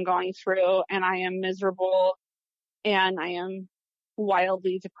I have been going through, and I am miserable, and I am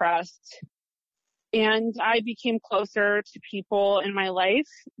wildly depressed. And I became closer to people in my life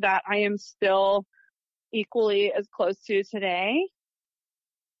that I am still equally as close to today,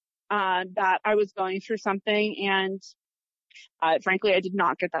 that I was going through something. And frankly, I did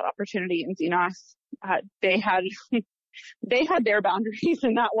not get that opportunity in Xenos. They had their boundaries,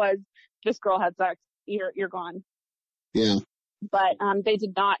 and that was, this girl had sex, you're gone. Yeah. But they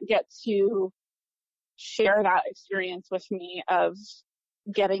did not get to share that experience with me of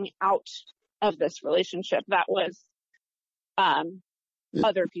getting out of this relationship. That was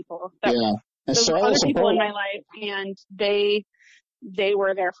other people. There were other people in my life, and they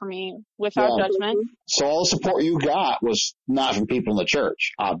were there for me without judgment. So all the support you got was not from people in the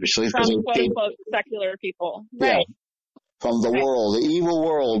church, obviously. From quote-unquote secular people. Right. Yeah. From the world, the evil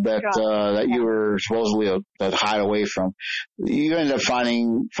world that you were supposedly that hide away from. You ended up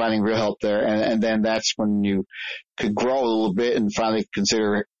finding real help there, and then that's when you could grow a little bit and finally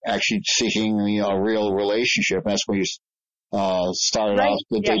consider actually seeking a real relationship. And that's when you started out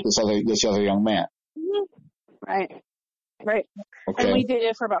to date this other young man. Right. Okay. And we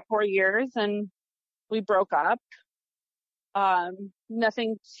dated for about 4 years, and we broke up.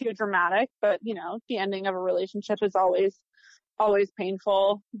 Nothing too dramatic, but the ending of a relationship is always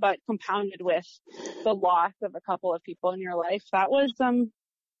painful, but compounded with the loss of a couple of people in your life. That was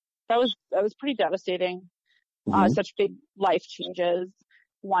pretty devastating. Such big life changes,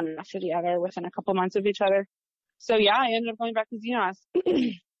 one after the other, within a couple months of each other. So yeah, I ended up going back to Xenos.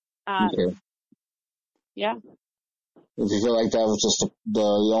 Okay. Yeah. Did you feel like that was just the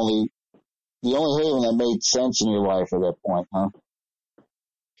only haven that made sense in your life at that point, huh?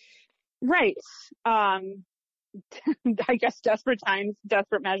 Right. I guess desperate times,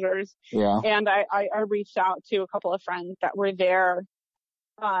 desperate measures. Yeah. And I reached out to a couple of friends that were there.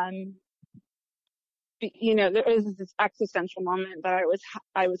 There was this existential moment that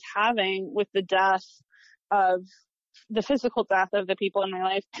I was having with the death of the physical death of the people in my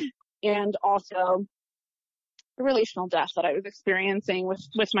life, and also the relational death that I was experiencing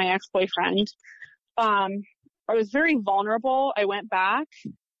with my ex-boyfriend. I was very vulnerable. I went back,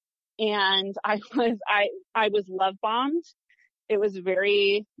 and I was love bombed. It was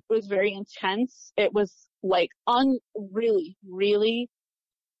very intense. It was like really, really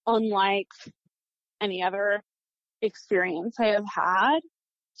unlike any other experience I have had,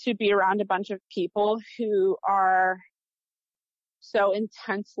 to be around a bunch of people who are so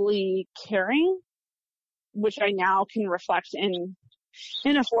intensely caring, which I now can reflect in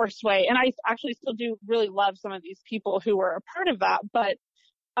a forced way. And I actually still do really love some of these people who were a part of that, but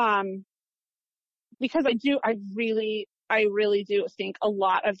because I really do think a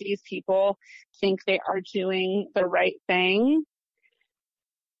lot of these people think they are doing the right thing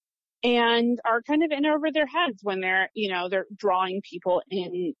and are kind of in over their heads when they're drawing people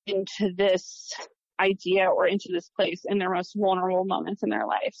into this idea or into this place in their most vulnerable moments in their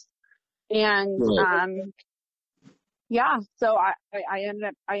lives. And so I ended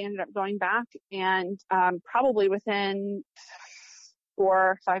up going back, and probably within 4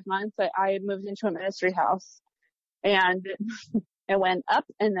 or 5 months, I moved into a ministry house, and it went up,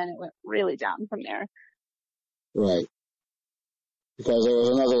 and then it went really down from there. Right. because there was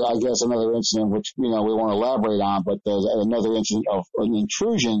another incident which, we won't elaborate on, but there's another incident of an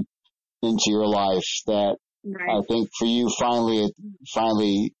intrusion into your life that Right. I think for you finally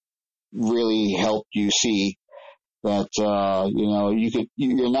really helped you see that,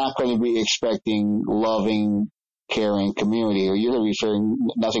 you're not going to be expecting loving, caring community, or you're going to be sharing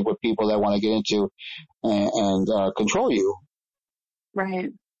nothing but people that want to get into and control you.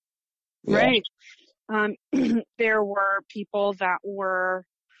 Right. Yeah. Right. There were people that were,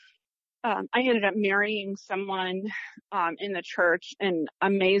 I ended up marrying someone, in the church, an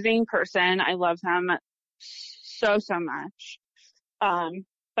amazing person. I love him so much.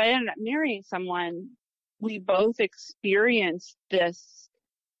 But I ended up marrying someone. We both experienced this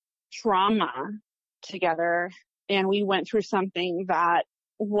trauma together, and we went through something that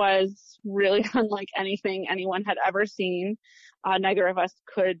was really unlike anything anyone had ever seen. Neither of us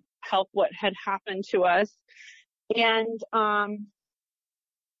could help what had happened to us. And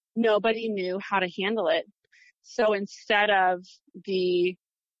nobody knew how to handle it. So instead of the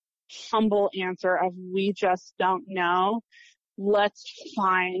humble answer of, we just don't know, let's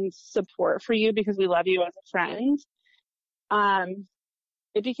find support for you because we love you as a friend,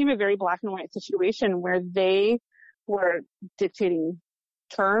 it became a very black and white situation where they were dictating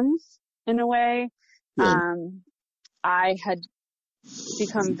terms in a way. I had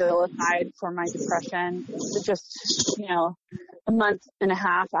become vilified for my depression just, a month and a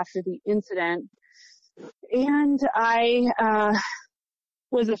half after the incident. And I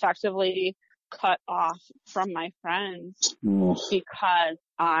was effectively cut off from my friends because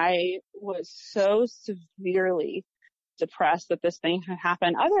I was so severely depressed that this thing had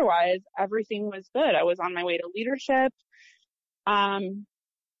happened. Otherwise, everything was good. I was on my way to leadership.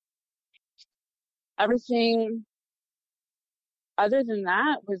 Everything other than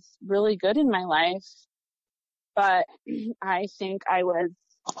that was really good in my life. But I think I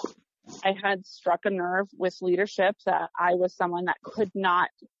had struck a nerve with leadership that I was someone that could not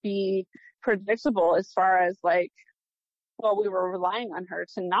be predictable as far as we were relying on her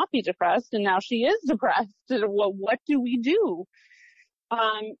to not be depressed, and now she is depressed. Well, what do we do?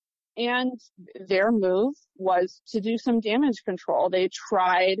 And their move was to do some damage control. They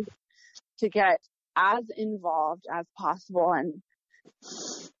tried to get as involved as possible, and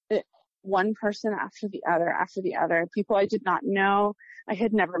one person after the other, people I did not know, I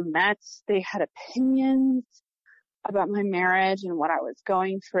had never met. They had opinions about my marriage and what I was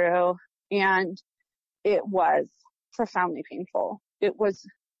going through, and it was profoundly painful. It was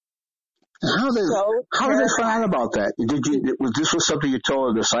How did they find out about that? Was this something you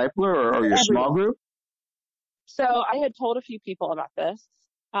told a discipler or your small group? So I had told a few people about this,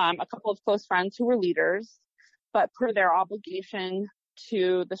 a couple of close friends who were leaders, but per their obligation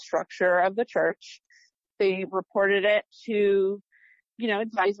to the structure of the church, they reported it to,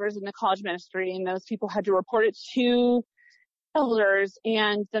 advisors in the college ministry, and those people had to report it to elders,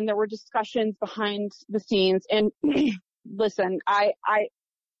 and then there were discussions behind the scenes. And listen, I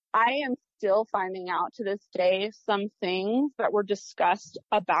am still finding out to this day some things that were discussed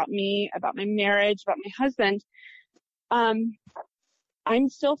about me, about my marriage, about my husband. I'm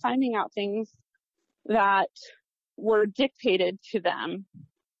still finding out things that were dictated to them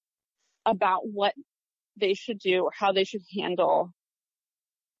about what they should do or how they should handle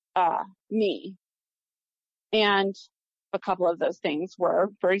me. And a couple of those things were,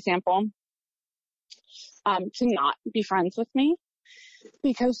 for example, to not be friends with me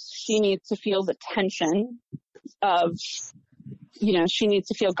because she needs to feel the tension of, she needs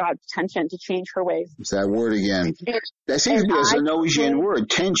to feel God's tension to change her ways. It's that word again. That seems to be a Xenosian word,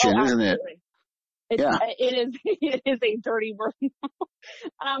 tension, isn't it? It is a dirty word.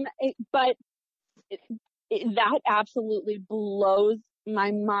 But that absolutely blows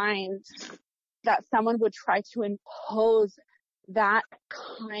my mind that someone would try to impose that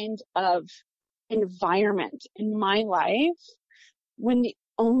kind of environment in my life when the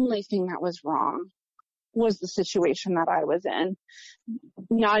only thing that was wrong was the situation that I was in.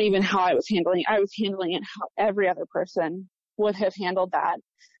 Not even how I was handling it. I was handling it how every other person would have handled that.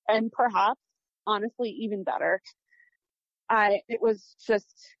 And perhaps, honestly, even better. It was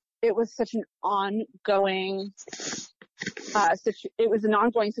such an ongoing, it was an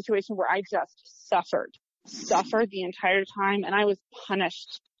ongoing situation where I just suffered the entire time, and I was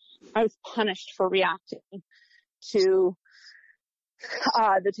punished. I was punished for reacting to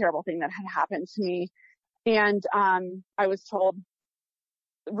the terrible thing that had happened to me. And I was told,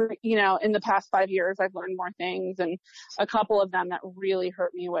 in the past 5 years, I've learned more things. And a couple of them that really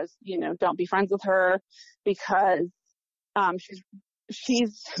hurt me was, don't be friends with her because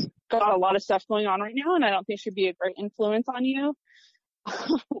she's got a lot of stuff going on right now, and I don't think she'd be a great influence on you,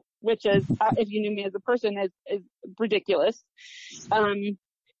 which is, if you knew me as a person, is ridiculous.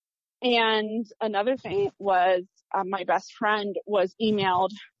 And another thing was, my best friend was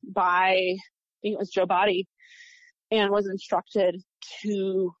emailed by, I think it was Joe Body, and was instructed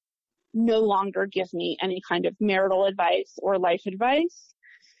to no longer give me any kind of marital advice or life advice.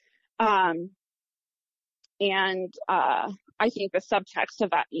 I think the subtext of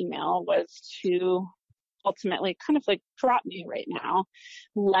that email was to ultimately kind of like drop me right now,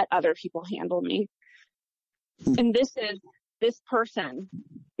 let other people handle me. And this person,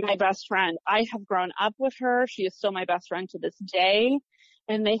 my best friend, I have grown up with her. She is still my best friend to this day.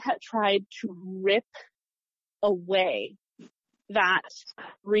 And they had tried to rip away that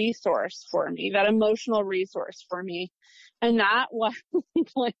resource for me, that emotional resource for me. And that was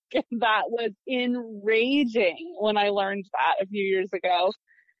that was enraging when I learned that a few years ago.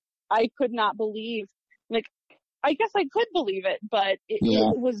 I could not believe, I guess I could believe it, but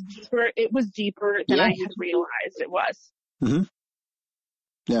it was deeper than I had realized it was. Mm-hmm.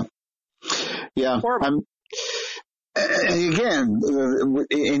 Yeah. Yeah. And again,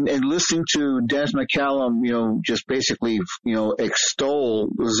 in listening to Dennis McCallum, just basically, extol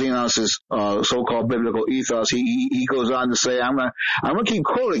Xenos' so-called biblical ethos, he goes on to say, I'm gonna keep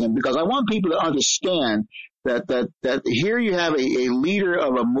quoting him because I want people to understand that here you have a leader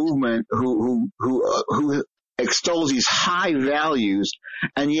of a movement who extols these high values,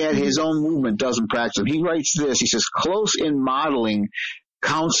 and yet his own movement doesn't practice them. He writes this. He says, "Close in modeling,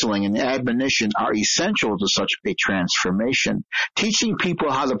 counseling, and admonition are essential to such a transformation. Teaching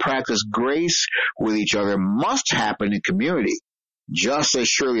people how to practice grace with each other must happen in community, just as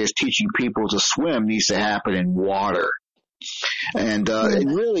surely as teaching people to swim needs to happen in water." And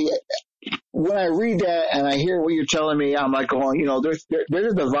really, when I read that and I hear what you're telling me, I'm like, there's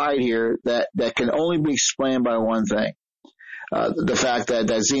a divide here that can only be explained by one thing. The fact that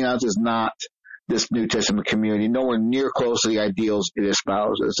Xenos is not this New Testament community, nowhere near close to the ideals it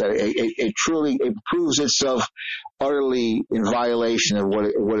espouses. It truly proves itself utterly in violation of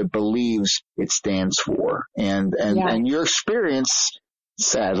what it believes it stands for. And your experience,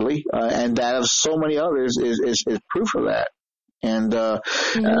 sadly, and that of so many others is proof of that. And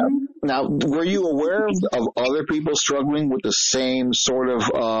now, were you aware of other people struggling with the same sort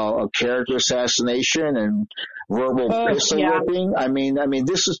of character assassination and verbal pistol whipping? I mean,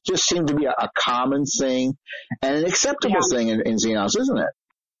 this just seemed to be a common thing and an acceptable thing in Xenos, isn't it?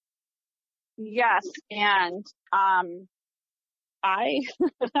 Yes, and I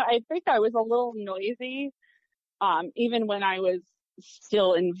think I was a little noisy. Even when I was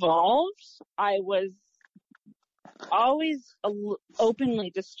still involved, I was always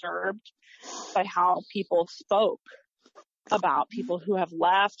openly disturbed by how people spoke about people who have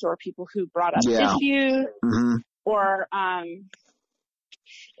left or people who brought up issues. Mm-hmm. Or I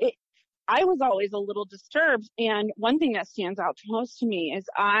was always a little disturbed. And one thing that stands out most to me is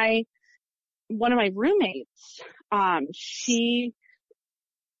one of my roommates, she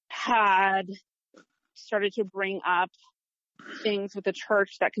had started to bring up things with the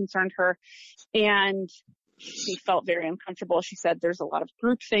church that concerned her, and she felt very uncomfortable. She said, "There's a lot of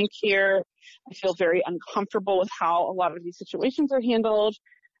groupthink here. I feel very uncomfortable with how a lot of these situations are handled."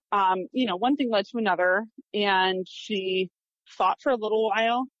 One thing led to another, and she fought for a little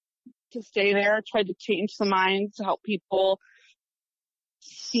while to stay there, tried to change some minds, to help people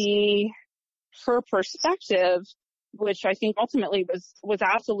see her perspective, which I think ultimately was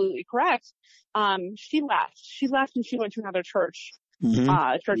absolutely correct. She left and she went to another church.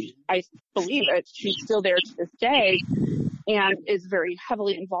 Church, I believe it. She's still there to this day and is very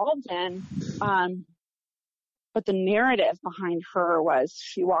heavily involved in. But the narrative behind her was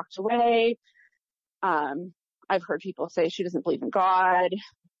she walked away. I've heard people say she doesn't believe in God.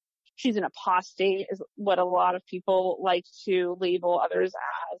 She's an apostate, is what a lot of people like to label others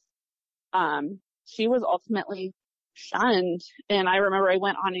as. She was ultimately shunned, and I remember I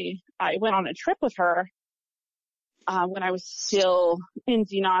went on a trip with her when I was still in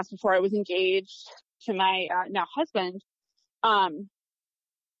Xenos, before I was engaged to my now husband. And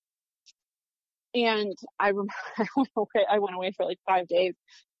I went away for like 5 days.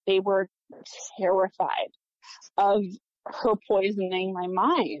 They were terrified of her poisoning my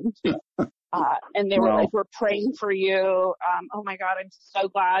mind. And they were like, "We're praying for you. Oh my God, I'm so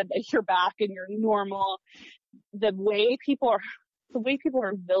glad that you're back and you're normal." The way people are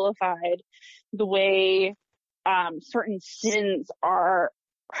vilified, the way certain sins are,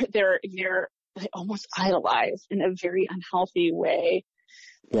 they're almost idolized in a very unhealthy way.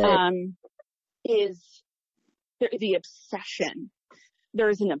 Is the obsession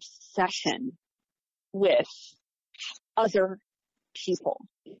there's an obsession with other people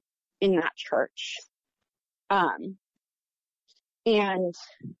in that church. And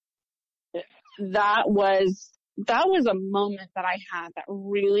that was a moment that I had that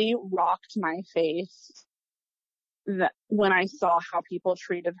really rocked my faith, that when I saw how people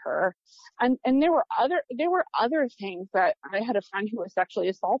treated her. And there were other things. That I had a friend who was sexually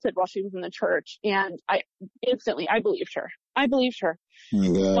assaulted while she was in the church, and I believed her. I believed her. Oh my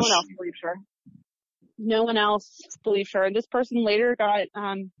gosh. No one else believed her. No one else believed her. And this person later got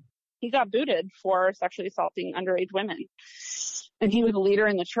booted for sexually assaulting underage women. And he was a leader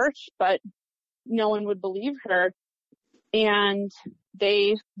in the church, but no one would believe her. And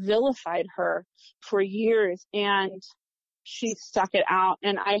they vilified her for years, and she stuck it out.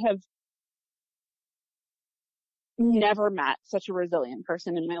 And I have never met such a resilient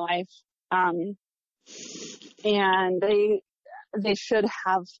person in my life. And they should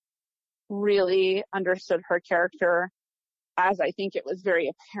have really understood her character, as I think it was very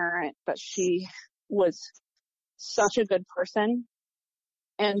apparent that she was such a good person,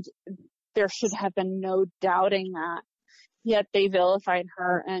 and there should have been no doubting that. Yet they vilified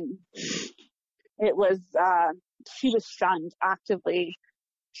her, and it was, she was actively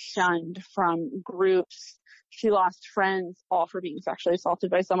shunned from groups. She lost friends, all for being sexually assaulted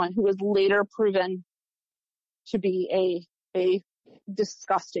by someone who was later proven to be a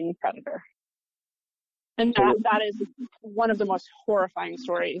disgusting predator. And that is one of the most horrifying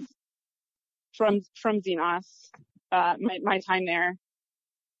stories from Xenos, my time there.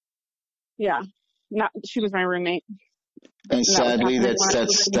 Yeah. She was my roommate. And sadly,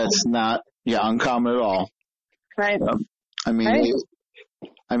 that's not uncommon at all. Right.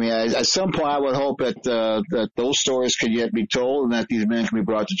 I mean, at some point, I would hope that those stories could yet be told, and that these men can be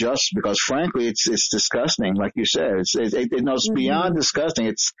brought to justice. Because, frankly, it's disgusting, like you said. It's beyond disgusting.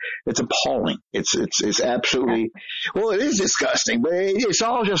 It's appalling. It's absolutely it is disgusting, but it's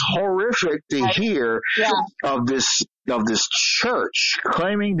all just horrific to hear of this church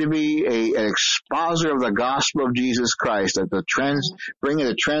claiming to be an expositor of the gospel of Jesus Christ, that bringing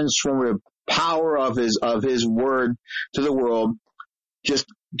the transformative power of his word to the world, just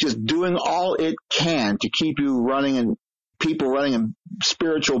doing all it can to keep you running and people running in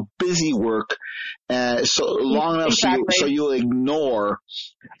spiritual busy work, so long enough so you'll ignore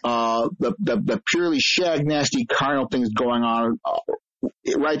the purely shag nasty carnal things going on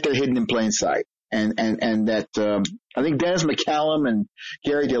right there hidden in plain sight. And that I think Dennis McCallum and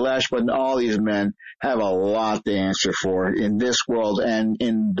Gary DeLashbut and all these men have a lot to answer for in this world and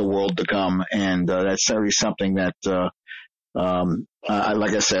in the world to come. And that's certainly something that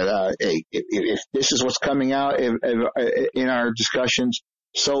like I said, if this is what's coming out in our discussions,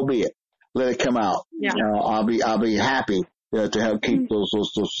 so be it. Let it come out. Yeah. I'll be happy to have keep those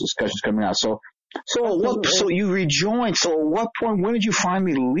discussions coming out. So you rejoined. So at what point, when did you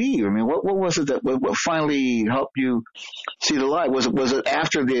finally leave? I mean, what was it that what finally helped you see the light? Was it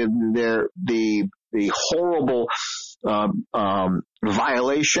after the horrible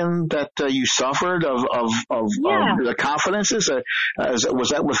violation that you suffered of the confidences? Was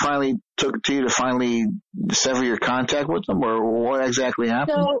that what finally took to you to finally sever your contact with them, or what exactly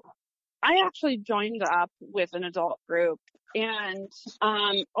happened? So I actually joined up with an adult group, and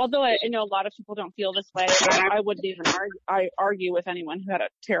although I know a lot of people don't feel this way, I wouldn't even argue with anyone who had a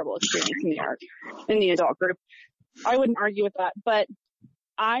terrible experience in the adult group. I wouldn't argue with that, but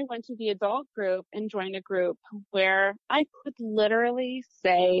I went to the adult group and joined a group where I could literally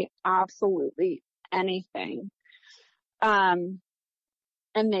say absolutely anything. And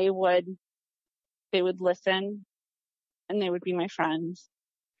they would listen, and they would be my friends.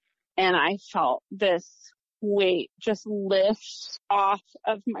 And I felt this weight just lift off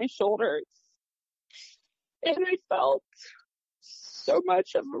of my shoulders. And I felt so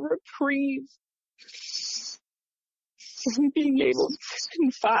much of a reprieve from being able to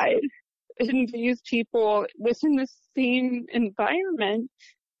confide in these people within the same environment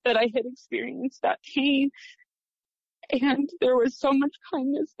that I had experienced that pain. And there was so much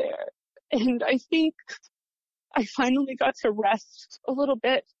kindness there. And I think I finally got to rest a little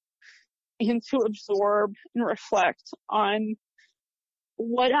bit and to absorb and reflect on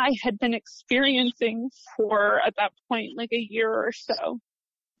what I had been experiencing for, at that point, like a year or so.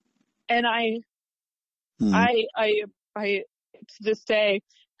 And I to this day,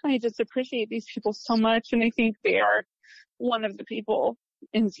 I just appreciate these people so much. And I think they are one of the people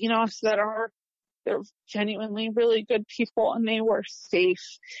in Xenos they're genuinely really good people, and they were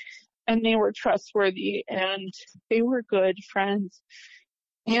safe, and they were trustworthy, and they were good friends.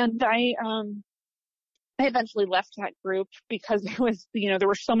 And I eventually left that group because it was, there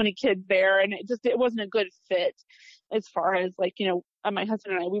were so many kids there, and it wasn't a good fit as far as like, my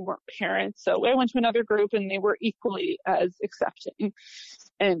husband and I, we weren't parents. So I went to another group and they were equally as accepting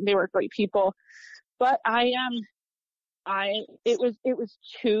and they were great people. But it was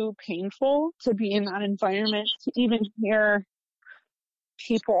too painful to be in that environment, to even hear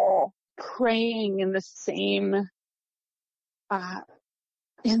people praying in the same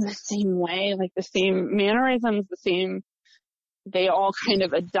way, like the same mannerisms, they all kind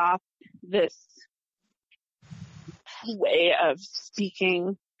of adopt this way of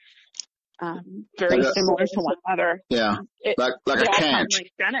speaking, very similar to one another. Yeah. Like a chant.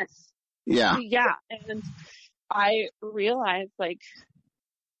 Like Xenos. Yeah. Yeah. And I realized like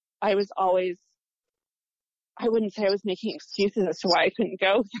I wouldn't say I was making excuses as to why I couldn't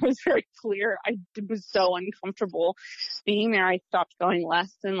go. It was very clear. I was so uncomfortable being there. I stopped going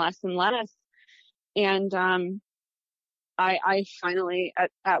less and less and less. And, I finally,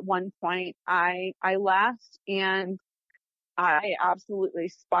 at one point, I left, and I absolutely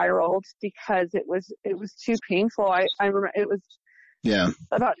spiraled because it was too painful. I remember it was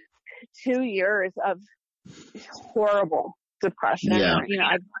about 2 years of horrible depression. Yeah.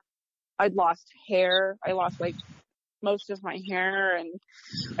 Where, I'd lost hair. I lost like most of my hair, and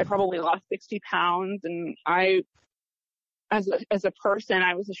I probably lost 60 pounds. And as a person,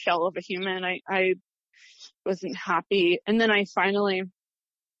 I was a shell of a human. I wasn't happy. And then I finally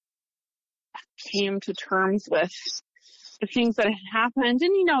came to terms with the things that had happened.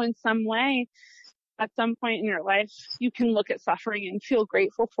 And, in some way, at some point in your life, you can look at suffering and feel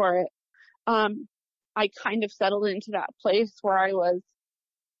grateful for it. I kind of settled into that place where I was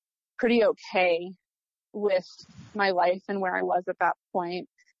pretty okay with my life and where I was at that point.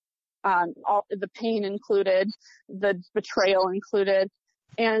 All the pain included, the betrayal included,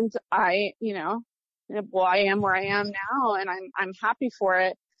 and I am where I am now, and I'm happy for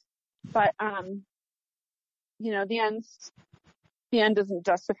it. But the end doesn't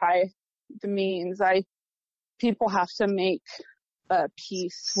justify the means. People have to make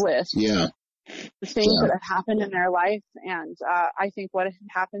peace with the things that have happened in their life. And I think what had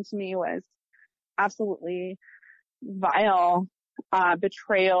happened to me was absolutely vile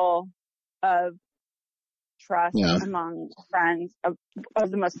betrayal of trust among friends, of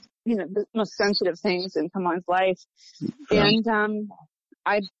the most, the most sensitive things in someone's life. And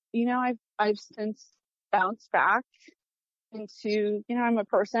I've since bounced back into, I'm a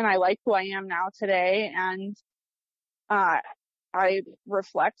person. I like who I am now today, and I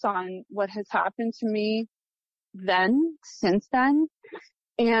reflect on what has happened to me since then.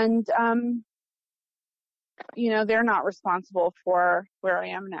 And, they're not responsible for where I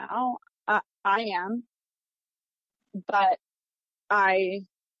am now. I am, but I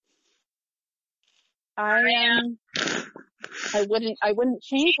wouldn't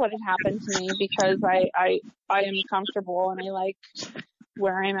change what had happened to me because I am comfortable and I like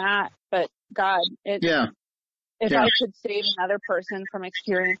where I'm at. But God, if I could save another person from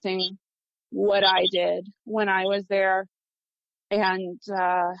experiencing what I did when I was there, and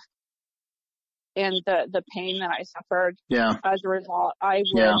the pain that I suffered as a result, I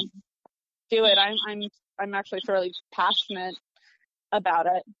would do it. I'm actually fairly passionate about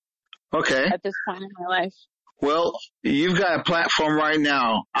it. Okay. At this point in my life. Well, you've got a platform right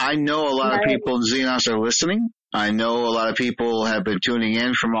now. I know a lot of people in Xenos are listening. I know a lot of people have been tuning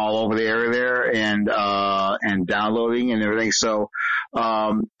in from all over the area there and downloading and everything. So,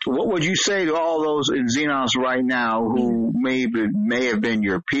 what would you say to all those in Xenos right now who may have been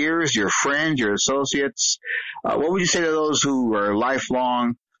your peers, your friends, your associates? What would you say to those who are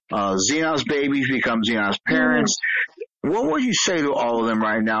lifelong Xenos babies, become Xenos parents? What would you say to all of them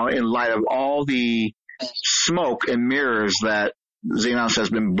right now in light of all the smoke and mirrors that Xenos has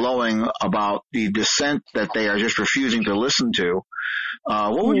been blowing about the dissent that they are just refusing to listen to?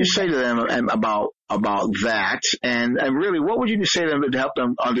 What would you say to them about that? And really, what would you say to them to help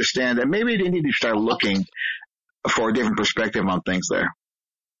them understand that maybe they need to start looking for a different perspective on things there?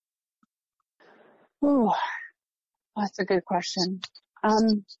 Oh, that's a good question.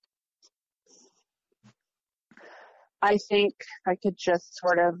 I think I could just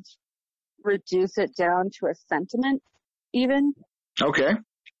sort of reduce it down to a sentiment, even. Okay.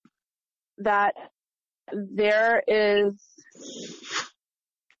 That there is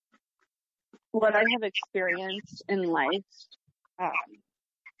what I have experienced in life.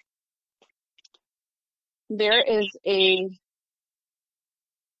 There is a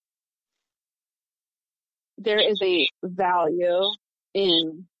value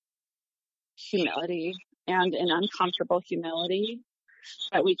in humility, and in uncomfortable humility.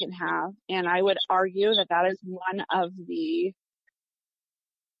 that we can have. And I would argue that that is one of the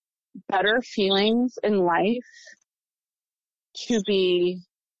better feelings in life, to be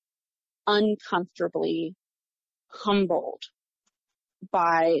uncomfortably humbled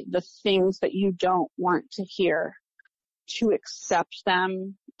by the things that you don't want to hear, to accept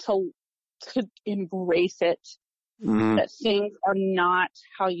them, to embrace it, that things are not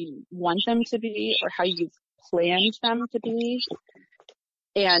how you want them to be or how you've planned them to be,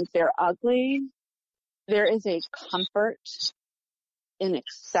 and they're ugly. There is a comfort in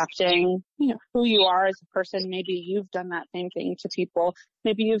accepting, who you are as a person. Maybe you've done that same thing to people.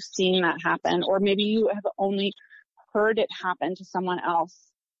 Maybe you've seen that happen, or maybe you have only heard it happen to someone else.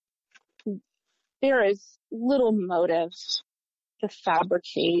 There is little motive to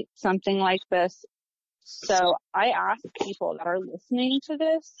fabricate something like this. So I ask people that are listening to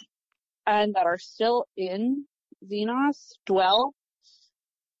this and that are still in Xenos Dwell,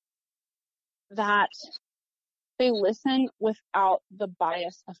 that they listen without the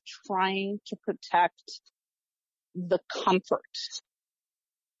bias of trying to protect the comfort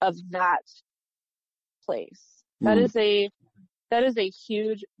of that place. That is a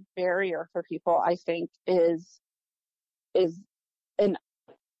huge barrier for people, I think, is an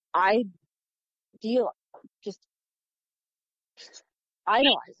ideal, just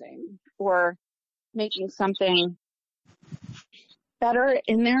idolizing or making something better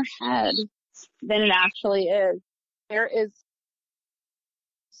in their head than it actually is. There is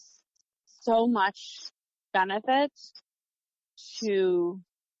so much benefit to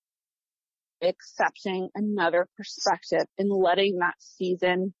accepting another perspective and letting that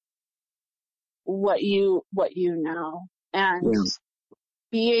season what you know, and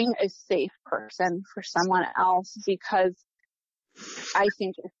being a safe person for someone else, because I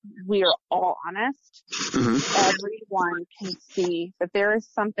think if we are all honest, everyone can see that there is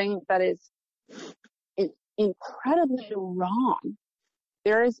something that is incredibly wrong.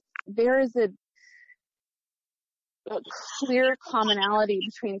 There is a clear commonality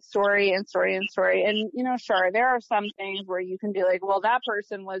between story and story and story. And, sure, there are some things where you can be like, well, that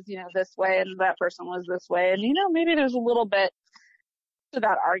person was, this way and that person was this way. And, maybe there's a little bit to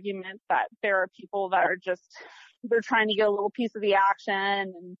that argument that there are people that are just, they're trying to get a little piece of the action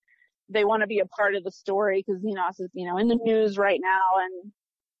and they want to be a part of the story because Xenos is, in the news right now, and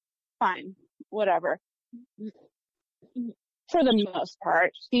fine, whatever. For the most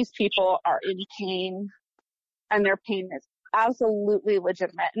part, these people are in pain, and their pain is absolutely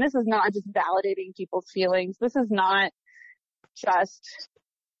legitimate. And this is not just validating people's feelings. This is not just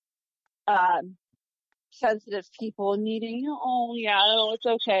sensitive people needing, it's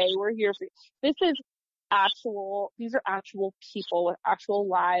okay, we're here for you. These are actual people with actual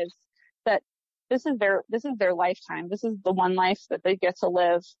lives, that this is their lifetime. This is the one life that they get to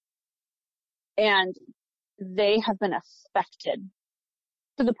live. And they have been affected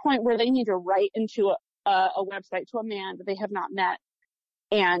to the point where they need to write into a website to a man that they have not met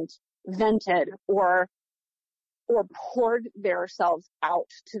and vented or poured themselves out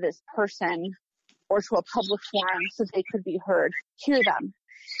to this person or to a public forum so they could be heard. Hear them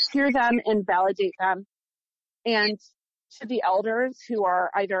and validate them. And to the elders who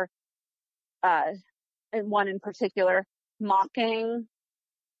are either, and one in particular, mocking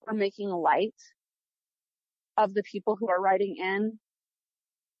or making light of the people who are writing in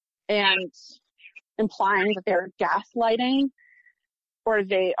and implying that they're gaslighting, or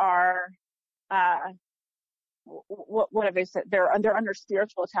they are, what have they said? They're under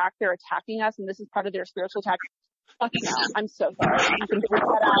spiritual attack. They're attacking us, and this is part of their spiritual attack. Fuck no. I'm so sorry. You can bleep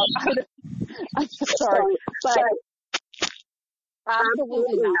that out. I'm so sorry. But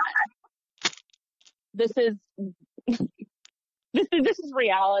absolutely not. This is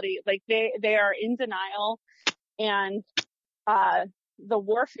reality. Like they are in denial, and the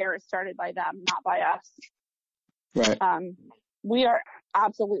warfare is started by them, not by us. Right. We are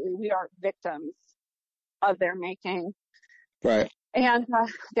victims of their making. Right. And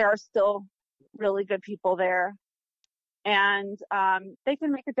there are still really good people there, and they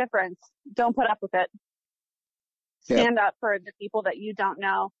can make a difference. Don't put up with it. Stand up for the people that you don't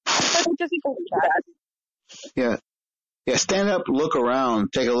know. Just believe that. Yeah. Yeah, stand up, look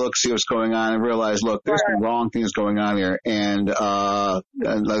around, take a look, see what's going on, and realize, look, there's some wrong things going on here. And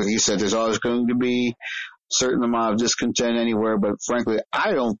like you said, there's always going to be a certain amount of discontent anywhere. But frankly,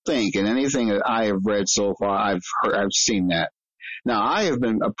 I don't think in anything that I have read so far, I've seen that. Now, I have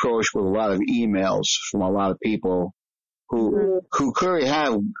been approached with a lot of emails from a lot of people who clearly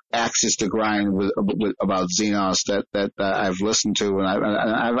have access to grind with about Xenos that I've listened to, and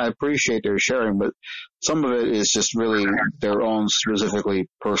I appreciate their sharing, but some of it is just really their own specifically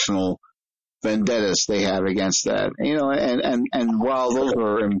personal vendettas they have against that. And while those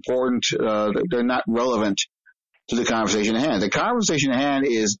are important, they're not relevant to the conversation at hand. The conversation at hand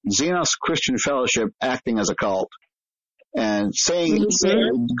is Xenos Christian Fellowship acting as a cult. And saying,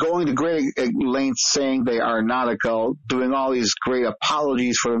 going to great lengths saying they are not a cult, doing all these great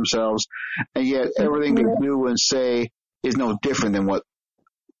apologies for themselves, and yet everything they do and say is no different than what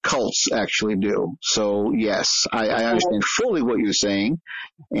cults actually do. So yes, I understand fully what you're saying,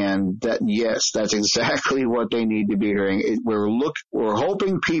 and that yes, that's exactly what they need to be hearing. We're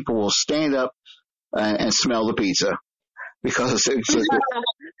hoping people will stand up and smell the pizza, because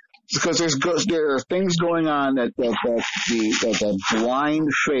there are things going on that the blind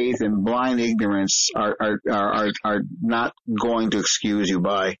faith and blind ignorance are not going to excuse you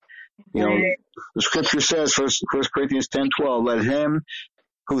by. The scripture says, First Corinthians 10:12, let him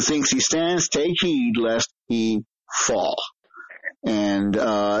who thinks he stands take heed lest he fall. And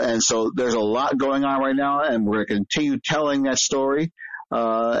so there's a lot going on right now, and we're going to continue telling that story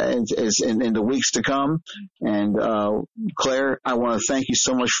in the weeks to come. And Claire, I want to thank you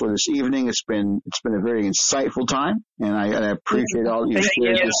so much for this evening. It's been a very insightful time, and I appreciate all you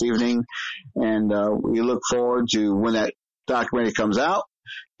shared this evening. And we look forward to when that documentary comes out,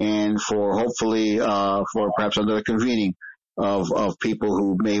 and for hopefully for perhaps another convening of people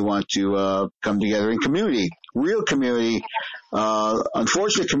who may want to come together in community, real community.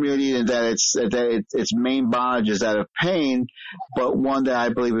 Unfortunate community in that its main bondage is that of pain, but one that I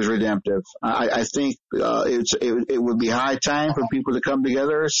believe is redemptive. I think it would be high time for people to come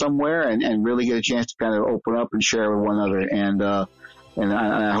together somewhere and really get a chance to kind of open up and share with one another. And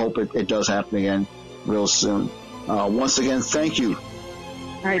I hope it does happen again real soon. Once again, thank you.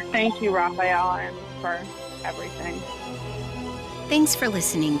 All right, thank you, Raphael, and for everything. Thanks for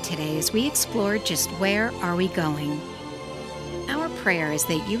listening today as we explore just where are we going. Our prayer is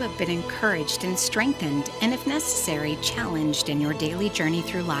that you have been encouraged and strengthened, and if necessary, challenged in your daily journey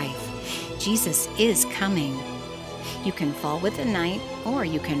through life. Jesus is coming. You can fall with the night, or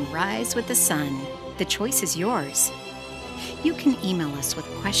you can rise with the sun. The choice is yours. You can email us with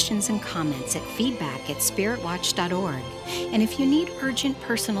questions and comments at feedback@spiritwatch.org. And if you need urgent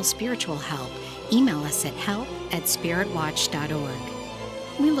personal spiritual help, email us at help@spiritwatch.org.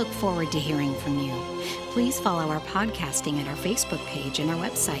 We look forward to hearing from you. Please follow our podcasting at our Facebook page and our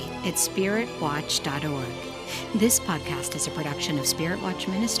website at spiritwatch.org. This podcast is a production of Spirit Watch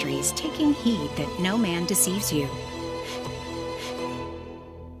Ministries, taking heed that no man deceives you.